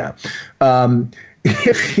China.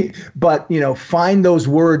 But find those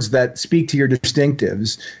words that speak to your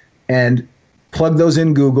distinctives and plug those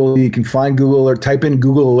in Google. You can find Google or type in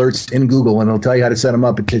Google Alerts in Google, and it'll tell you how to set them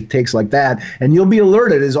up. It takes like that. And you'll be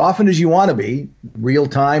alerted as often as you want to be, real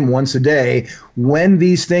time, once a day, when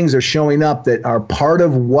these things are showing up that are part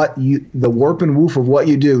of the warp and woof of what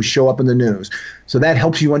you do show up in the news. So that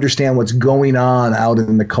helps you understand what's going on out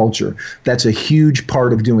in the culture. That's a huge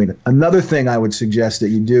part of doing it. Another thing I would suggest that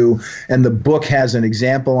you do, and the book has an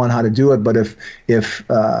example on how to do it, but if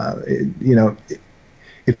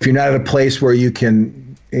you're not at a place where you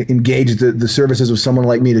can engage the services of someone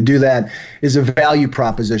like me to do that, is a value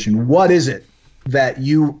proposition. What is it that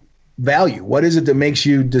you value? What is it that makes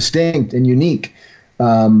you distinct and unique?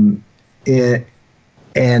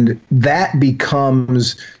 And that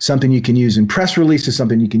becomes something you can use in press releases,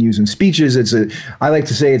 something you can use in speeches. I like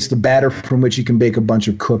to say it's the batter from which you can bake a bunch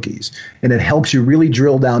of cookies. And it helps you really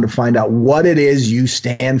drill down to find out what it is you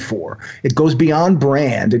stand for. It goes beyond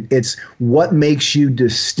brand. It's what makes you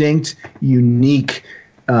distinct, unique,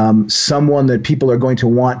 someone that people are going to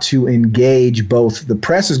want to engage. Both the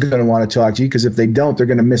press is going to want to talk to you, because if they don't, they're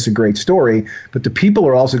going to miss a great story. But the people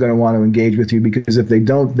are also going to want to engage with you, because if they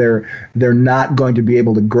don't, they're not going to be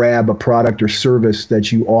able to grab a product or service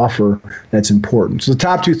that you offer that's important. So the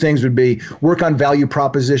top two things would be work on value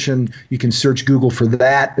proposition. You can search Google for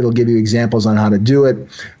that. It'll give you examples on how to do it.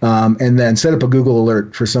 And then set up a Google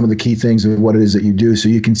alert for some of the key things of what it is that you do, so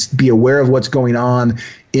you can be aware of what's going on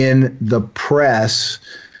in the press,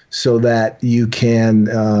 so that you can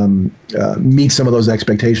meet some of those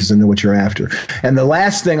expectations and know what you're after. And the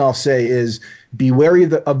last thing I'll say is be wary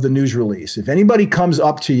of the news release. If anybody comes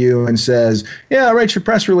up to you and says, yeah, I'll write your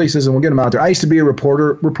press releases and we'll get them out there. I used to be a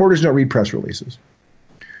reporter. Reporters don't read press releases.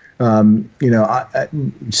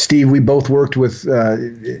 Steve, we both worked with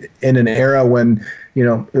in an era when,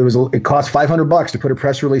 it cost $500 to put a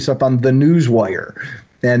press release up on the Newswire.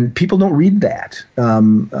 And people don't read that.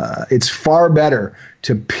 It's far better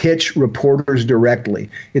to pitch reporters directly.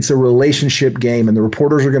 It's a relationship game, and the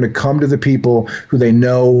reporters are going to come to the people who they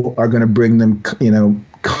know are going to bring them,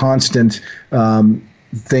 constant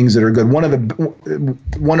things that are good. One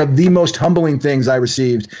of the most humbling things I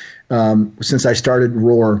received since I started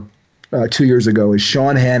Roar 2 years ago is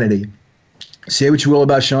Sean Hannity. Say what you will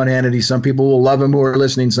about Sean Hannity. Some people will love him who are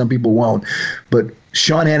listening. Some people won't. But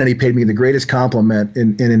Sean Hannity paid me the greatest compliment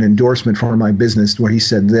in an endorsement for my business, where he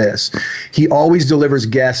said this: he always delivers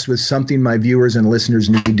guests with something my viewers and listeners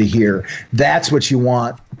need to hear. That's what you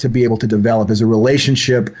want to be able to develop, is a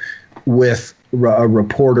relationship with a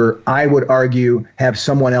reporter. I would argue have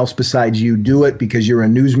someone else besides you do it, because you're a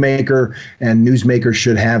newsmaker, and newsmakers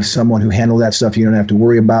should have someone who handle that stuff. You don't have to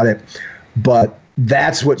worry about it. But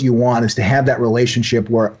that's what you want, is to have that relationship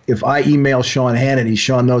where if I email Sean Hannity,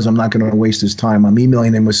 Sean knows I'm not going to waste his time. I'm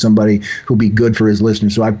emailing him with somebody who'll be good for his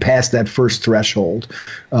listeners. So I've passed that first threshold,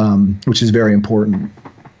 which is very important.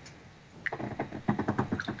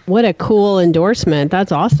 What a cool endorsement.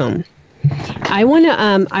 That's awesome. I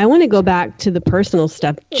want to go back to the personal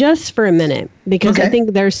stuff just for a minute, because I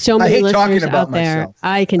think there's so many listeners out there. Myself.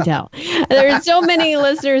 I can tell. There's so many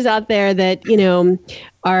listeners out there that,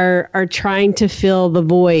 are trying to fill the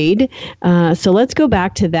void. So let's go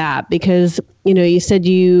back to that, because, you said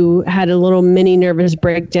you had a little mini nervous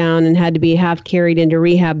breakdown and had to be half carried into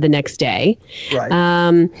rehab the next day. Right.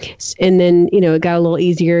 And then, it got a little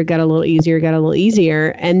easier.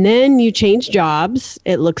 And then you changed jobs,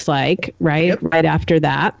 it looks like, right? Yep. Right after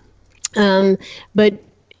that. But,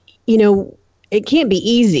 it can't be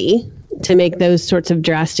easy to make those sorts of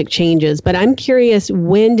drastic changes. But I'm curious,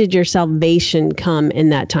 when did your salvation come in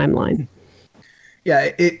that timeline?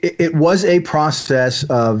 Yeah, it was a process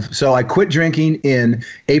of, so I quit drinking in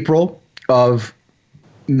April of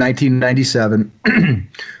 1997,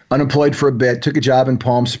 unemployed for a bit, took a job in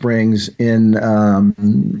Palm Springs in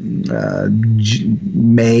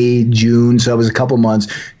May, June. So it was a couple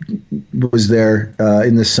months, was there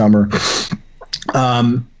in the summer.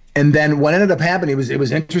 And then what ended up happening was, it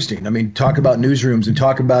was interesting. I mean, talk about newsrooms and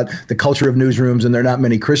talk about the culture of newsrooms, and there are not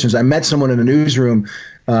many Christians. I met someone in a newsroom,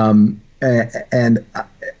 and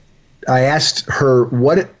I asked her,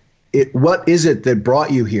 what is it that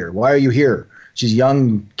brought you here? Why are you here? She's a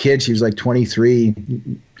young kid. She was like 23.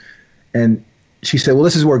 And she said, well,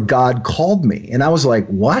 this is where God called me. And I was like,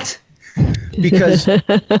 what? Because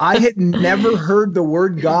I had never heard the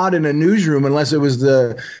word God in a newsroom unless it was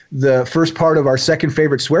the first part of our second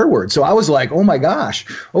favorite swear word. So I was like, oh my gosh,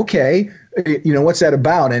 okay. what's that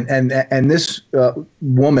about? And this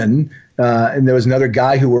woman, and there was another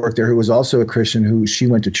guy who worked there who was also a Christian who she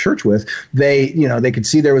went to church with. They could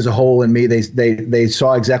see there was a hole in me. They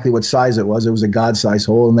saw exactly what size it was. It was a God-sized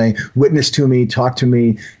hole, and they witnessed to me, talked to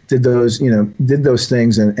me, did those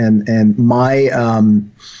things, and my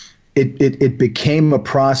it became a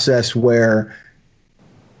process where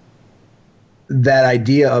that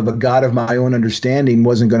idea of a God of my own understanding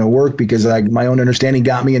wasn't going to work because my own understanding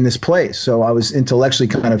got me in this place. So I was intellectually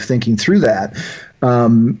kind of thinking through that.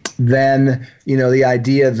 Then, the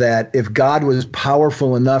idea that if God was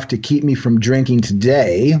powerful enough to keep me from drinking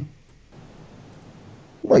today,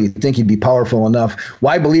 well, you'd think he'd be powerful enough.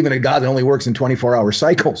 Why believe in a God that only works in 24-hour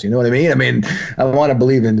cycles? You know what I mean? I mean, I want to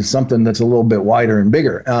believe in something that's a little bit wider and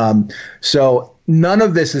bigger. So none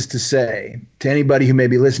of this is to say to anybody who may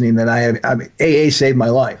be listening that AA saved my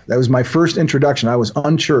life. That was my first introduction. I was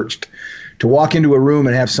unchurched. To walk into a room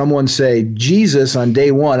and have someone say Jesus on day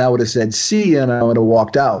one, I would have said, see ya, and I would have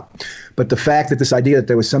walked out. But the fact that this idea that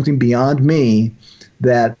there was something beyond me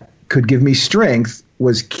that could give me strength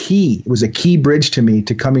was key. It was a key bridge to me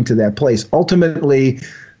to coming to that place. Ultimately,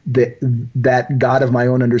 that God of my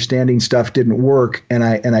own understanding stuff didn't work, and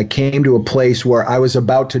I came to a place where I was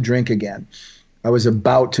about to drink again.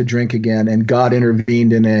 And God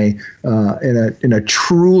intervened in a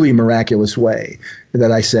truly miraculous way that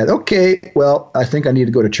I said, okay, well, I think I need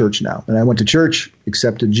to go to church now. And I went to church,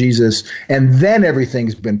 accepted Jesus, and then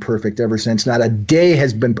everything's been perfect ever since. Not a day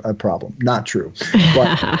has been a problem. Not true.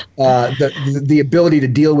 But the ability to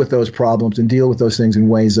deal with those problems and deal with those things in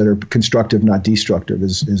ways that are constructive, not destructive,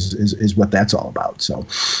 is what that's all about. So.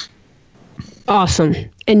 Awesome.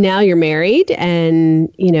 And now you're married, and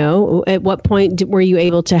at what point were you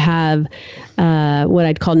able to have what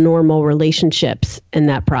I'd call normal relationships in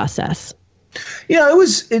that process?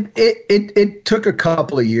 It took a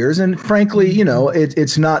couple of years, and frankly,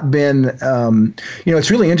 it's not been,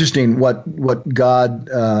 it's really interesting what God,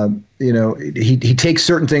 he takes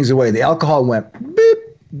certain things away. The alcohol went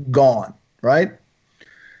beep, gone, right?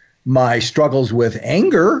 My struggles with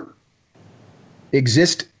anger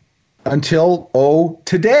exist until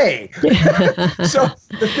today. So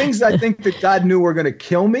the things I think that God knew were going to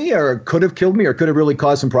kill me or could have killed me or could have really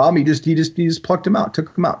caused some problem, he just plucked them out,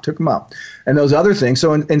 took them out. And those other things.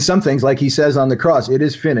 So in some things, like he says on the cross, it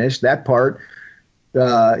is finished. That part,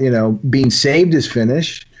 being saved is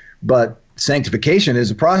finished, but sanctification is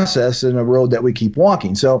a process and a road that we keep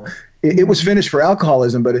walking. So it was finished for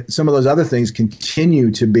alcoholism, but some of those other things continue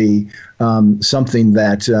to be something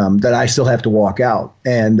that I still have to walk out.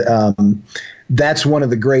 And that's one of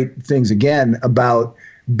the great things, again, about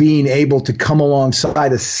being able to come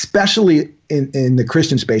alongside, especially in the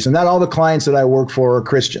Christian space. And not all the clients that I work for are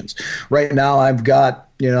Christians. Right now, I've got,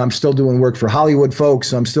 I'm still doing work for Hollywood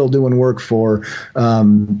folks. I'm still doing work for,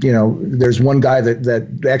 there's one guy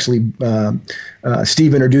that actually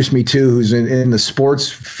Steve introduced me to, who's in the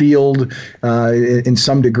sports field in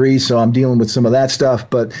some degree. So I'm dealing with some of that stuff.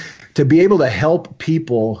 But to be able to help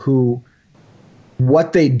people who,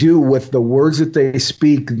 what they do with the words that they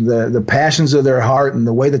speak, the passions of their heart and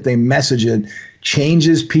the way that they message it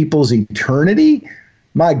changes people's eternity.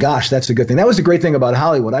 My gosh, that's a good thing. That was the great thing about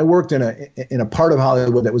Hollywood. I worked in a part of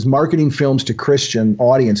Hollywood that was marketing films to Christian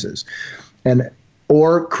audiences,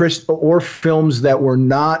 or films that were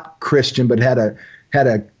not Christian but had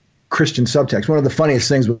a Christian subtext. One of the funniest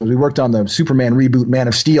things was we worked on the Superman reboot, Man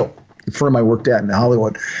of Steel, the firm I worked at in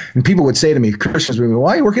Hollywood, and people would say to me, Christians would be,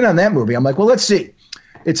 why are you working on that movie? I'm like, well, let's see.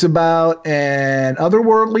 It's about an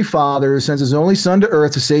otherworldly father who sends his only son to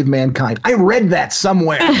earth to save mankind. I read that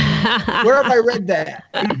somewhere. Where have I read that?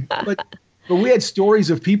 But we had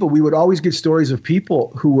stories of people. We would always get stories of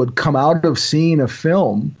people who would come out of seeing a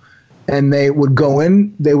film, and they would go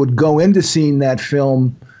into seeing that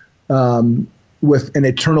film with an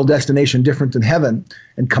eternal destination different than heaven,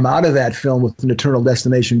 and come out of that film with an eternal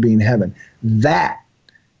destination being heaven. That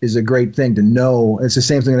is a great thing to know. It's the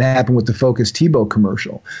same thing that happened with the Focus Tebow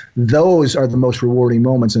commercial. Those are the most rewarding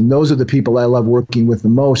moments, and those are the people I love working with the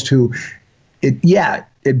most, who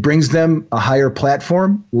it brings them a higher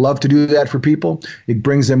platform. Love to do that for people. It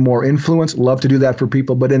brings them more influence. Love to do that for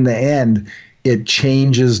people. But in the end, it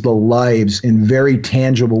changes the lives in very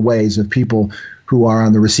tangible ways of people who are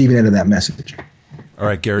on the receiving end of that message. All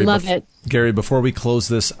right, Gary. Love it. Gary, before we close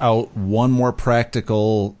this out, one more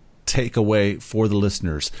practical takeaway for the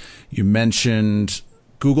listeners. You mentioned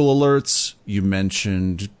Google alerts. You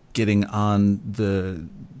mentioned getting on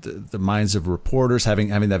the minds of reporters, having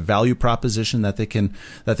that value proposition that they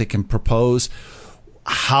can propose.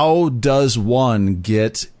 How does one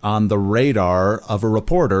get on the radar of a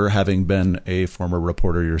reporter, having been a former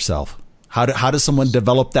reporter yourself? How does someone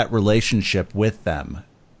develop that relationship with them?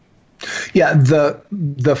 Yeah,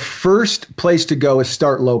 the first place to go is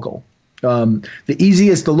start local.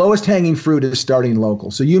 The lowest hanging fruit is starting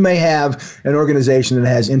local. So you may have an organization that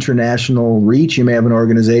has international reach. You may have an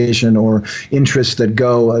organization or interests that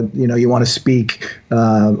go, you want to speak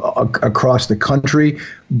across the country.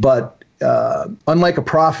 But unlike a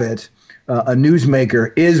prophet, a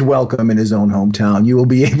newsmaker is welcome in his own hometown. You will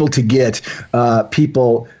be able to get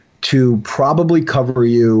people to probably cover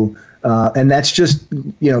you. And that's just,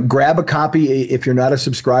 grab a copy. If you're not a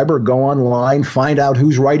subscriber, go online, find out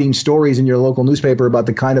who's writing stories in your local newspaper about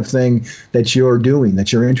the kind of thing that you're doing,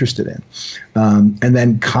 that you're interested in. And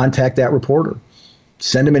then contact that reporter.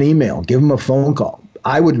 Send them an email. Give them a phone call.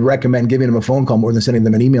 I would recommend giving them a phone call more than sending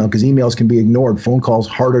them an email, because emails can be ignored. Phone calls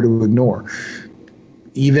harder to ignore.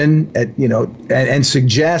 Even and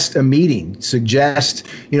suggest a meeting.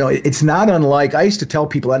 It's not unlike, I used to tell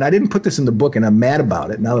people, and I didn't put this in the book and I'm mad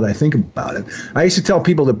about it now that I think about it. I used to tell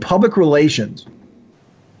people that public relations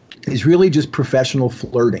is really just professional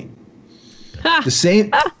flirting. The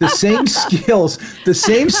same skills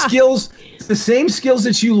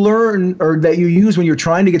that you learn or that you use when you're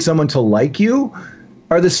trying to get someone to like you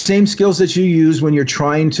are the same skills that you use when you're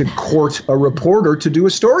trying to court a reporter to do a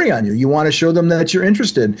story on you. You want to show them that you're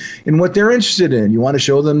interested in what they're interested in. You want to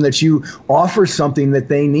show them that you offer something that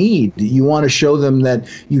they need. You want to show them that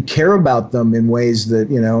you care about them in ways that,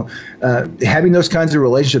 having those kinds of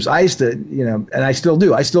relationships. I used to, and I still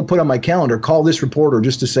do. I still put on my calendar, call this reporter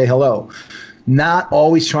just to say hello. Not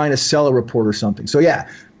always trying to sell a reporter something. So yeah,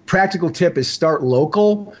 practical tip is start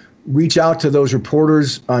local. Reach out to those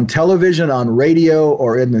reporters on television, on radio,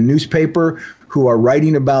 or in the newspaper who are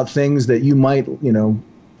writing about things that you might,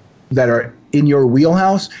 that are in your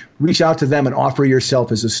wheelhouse. Reach out to them and offer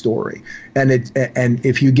yourself as a story. And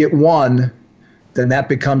if you get one, then that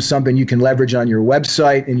becomes something you can leverage on your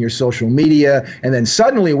website, in your social media. And then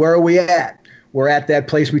suddenly, where are we at? We're at that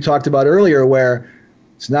place we talked about earlier where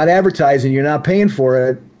it's not advertising, you're not paying for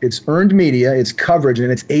it. It's earned media, it's coverage,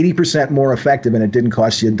 and it's 80% more effective, and it didn't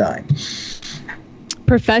cost you a dime.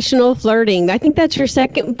 Professional flirting. I think that's your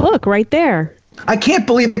second book right there. I can't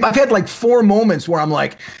believe I've had like 4 moments where I'm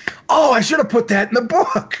like, oh, I should have put that in the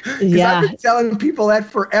book. Yeah. I've been telling people that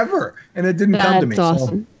forever, and it didn't come to me. That's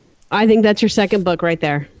awesome. So. I think that's your second book right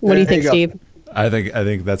there. What do you think, Steve? I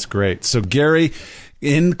think that's great. So, Gary,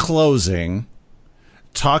 in closing,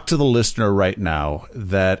 talk to the listener right now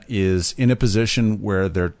that is in a position where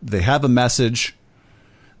they have a message,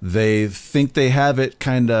 they think they have it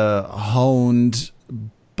kind of honed,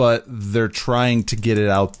 but they're trying to get it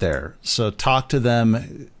out there. So talk to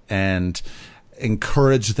them and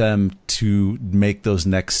encourage them to make those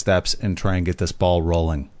next steps and try and get this ball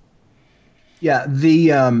rolling. Yeah,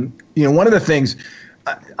 one of the things,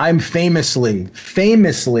 I'm famously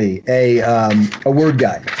a word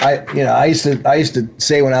guy. I used to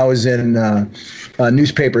say when I was in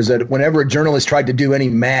newspapers that whenever a journalist tried to do any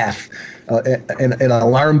math, an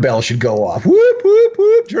alarm bell should go off. Whoop whoop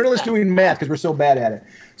whoop! Journalists doing math because we're so bad at it.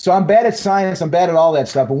 So I'm bad at science. I'm bad at all that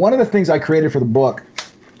stuff. But one of the things I created for the book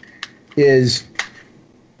is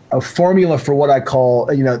a formula for what I call,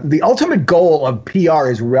 the ultimate goal of PR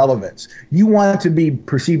is relevance. You want to be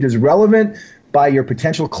perceived as relevant by your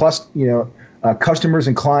potential customers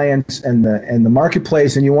and clients and the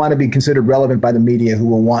marketplace, and you want to be considered relevant by the media, who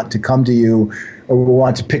will want to come to you or will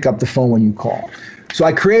want to pick up the phone when you call. So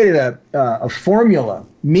I created a formula.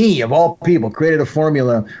 Me, of all people, created a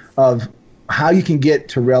formula of how you can get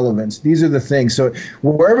to relevance. These are the things. So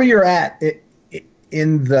wherever you're at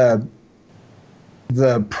in the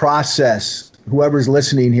process, whoever's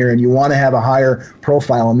listening here, and you want to have a higher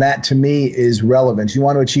profile, and that to me is relevance. You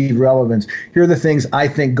want to achieve relevance. Here are the things I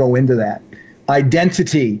think go into that.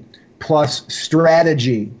 Identity plus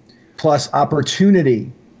strategy plus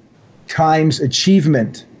opportunity times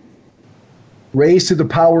achievement raised to the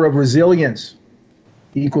power of resilience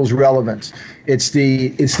equals relevance. It's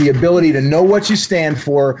the ability to know what you stand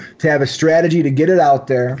for, to have a strategy to get it out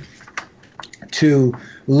there, to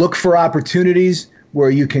look for opportunities where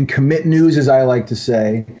you can commit news, as I like to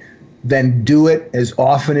say, then do it as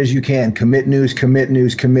often as you can. Commit news,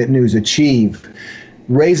 achieve.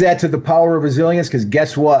 Raise that to the power of resilience, because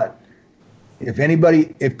guess what?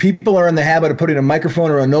 If people are in the habit of putting a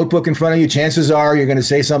microphone or a notebook in front of you, chances are you're going to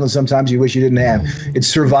say something sometimes you wish you didn't have. It's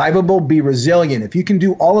survivable, be resilient. If you can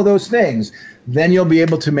do all of those things, then you'll be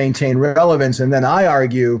able to maintain relevance. And then I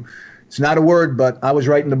argue, it's not a word, but I was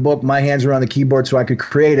writing the book, my hands were on the keyboard so I could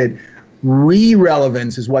create it.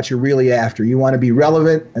 Re-relevance is what you're really after. You want to be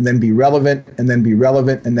relevant, and then be relevant, and then be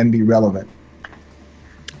relevant, and then be relevant.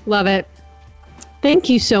 Love it. Thank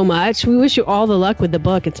you so much. We wish you all the luck with the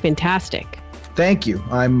book. It's fantastic. Thank you.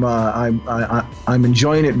 I'm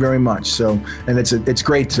enjoying it very much. So, and it's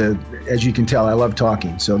great to, as you can tell, I love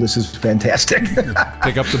talking. So this is fantastic.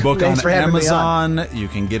 Pick up the book on Amazon. You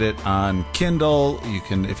can get it on Kindle. You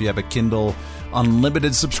can, if you have a Kindle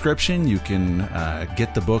Unlimited subscription, you can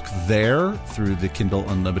get the book there through the Kindle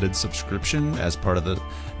Unlimited subscription as part of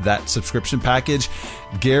that subscription package.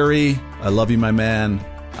 Gary, I love you, my man.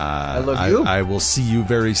 I love you. I will see you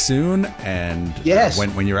very soon, and yes,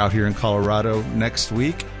 when you're out here in Colorado next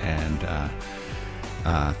week. And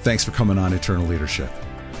thanks for coming on Eternal Leadership.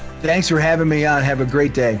 Thanks for having me on. Have a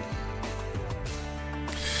great day.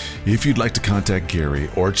 If you'd like to contact Gary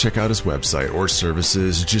or check out his website or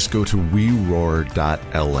services, just go to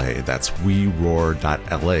weroar.la. That's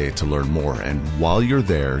weroar.la to learn more. And while you're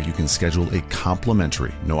there, you can schedule a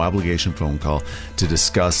complimentary, no obligation phone call to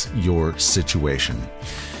discuss your situation.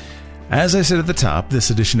 As I said at the top,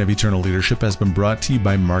 this edition of Eternal Leadership has been brought to you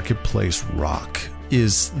by Marketplace Rock.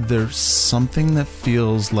 Is there something that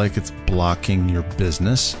feels like it's blocking your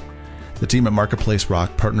business? The team at Marketplace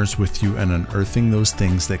Rock partners with you in unearthing those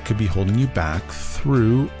things that could be holding you back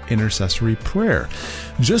through intercessory prayer.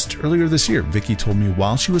 Just earlier this year, Vicki told me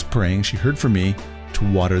while she was praying, she heard from me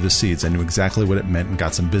to water the seeds. I knew exactly what it meant and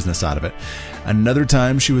got some business out of it. Another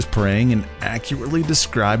time she was praying and accurately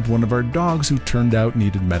described one of our dogs who turned out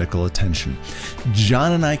needed medical attention.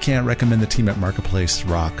 John and I can't recommend the team at Marketplace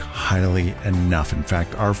Rock highly enough. In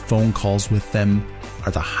fact, our phone calls with them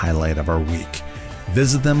are the highlight of our week.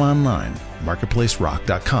 Visit them online,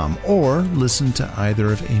 marketplacerock.com, or listen to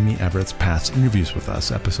either of Amy Everett's past interviews with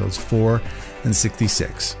us, episodes 4 and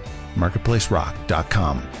 66,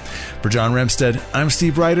 marketplacerock.com. For John Remstead, I'm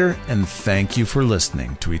Steve Ryder, and thank you for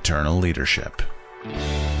listening to Eternal Leadership.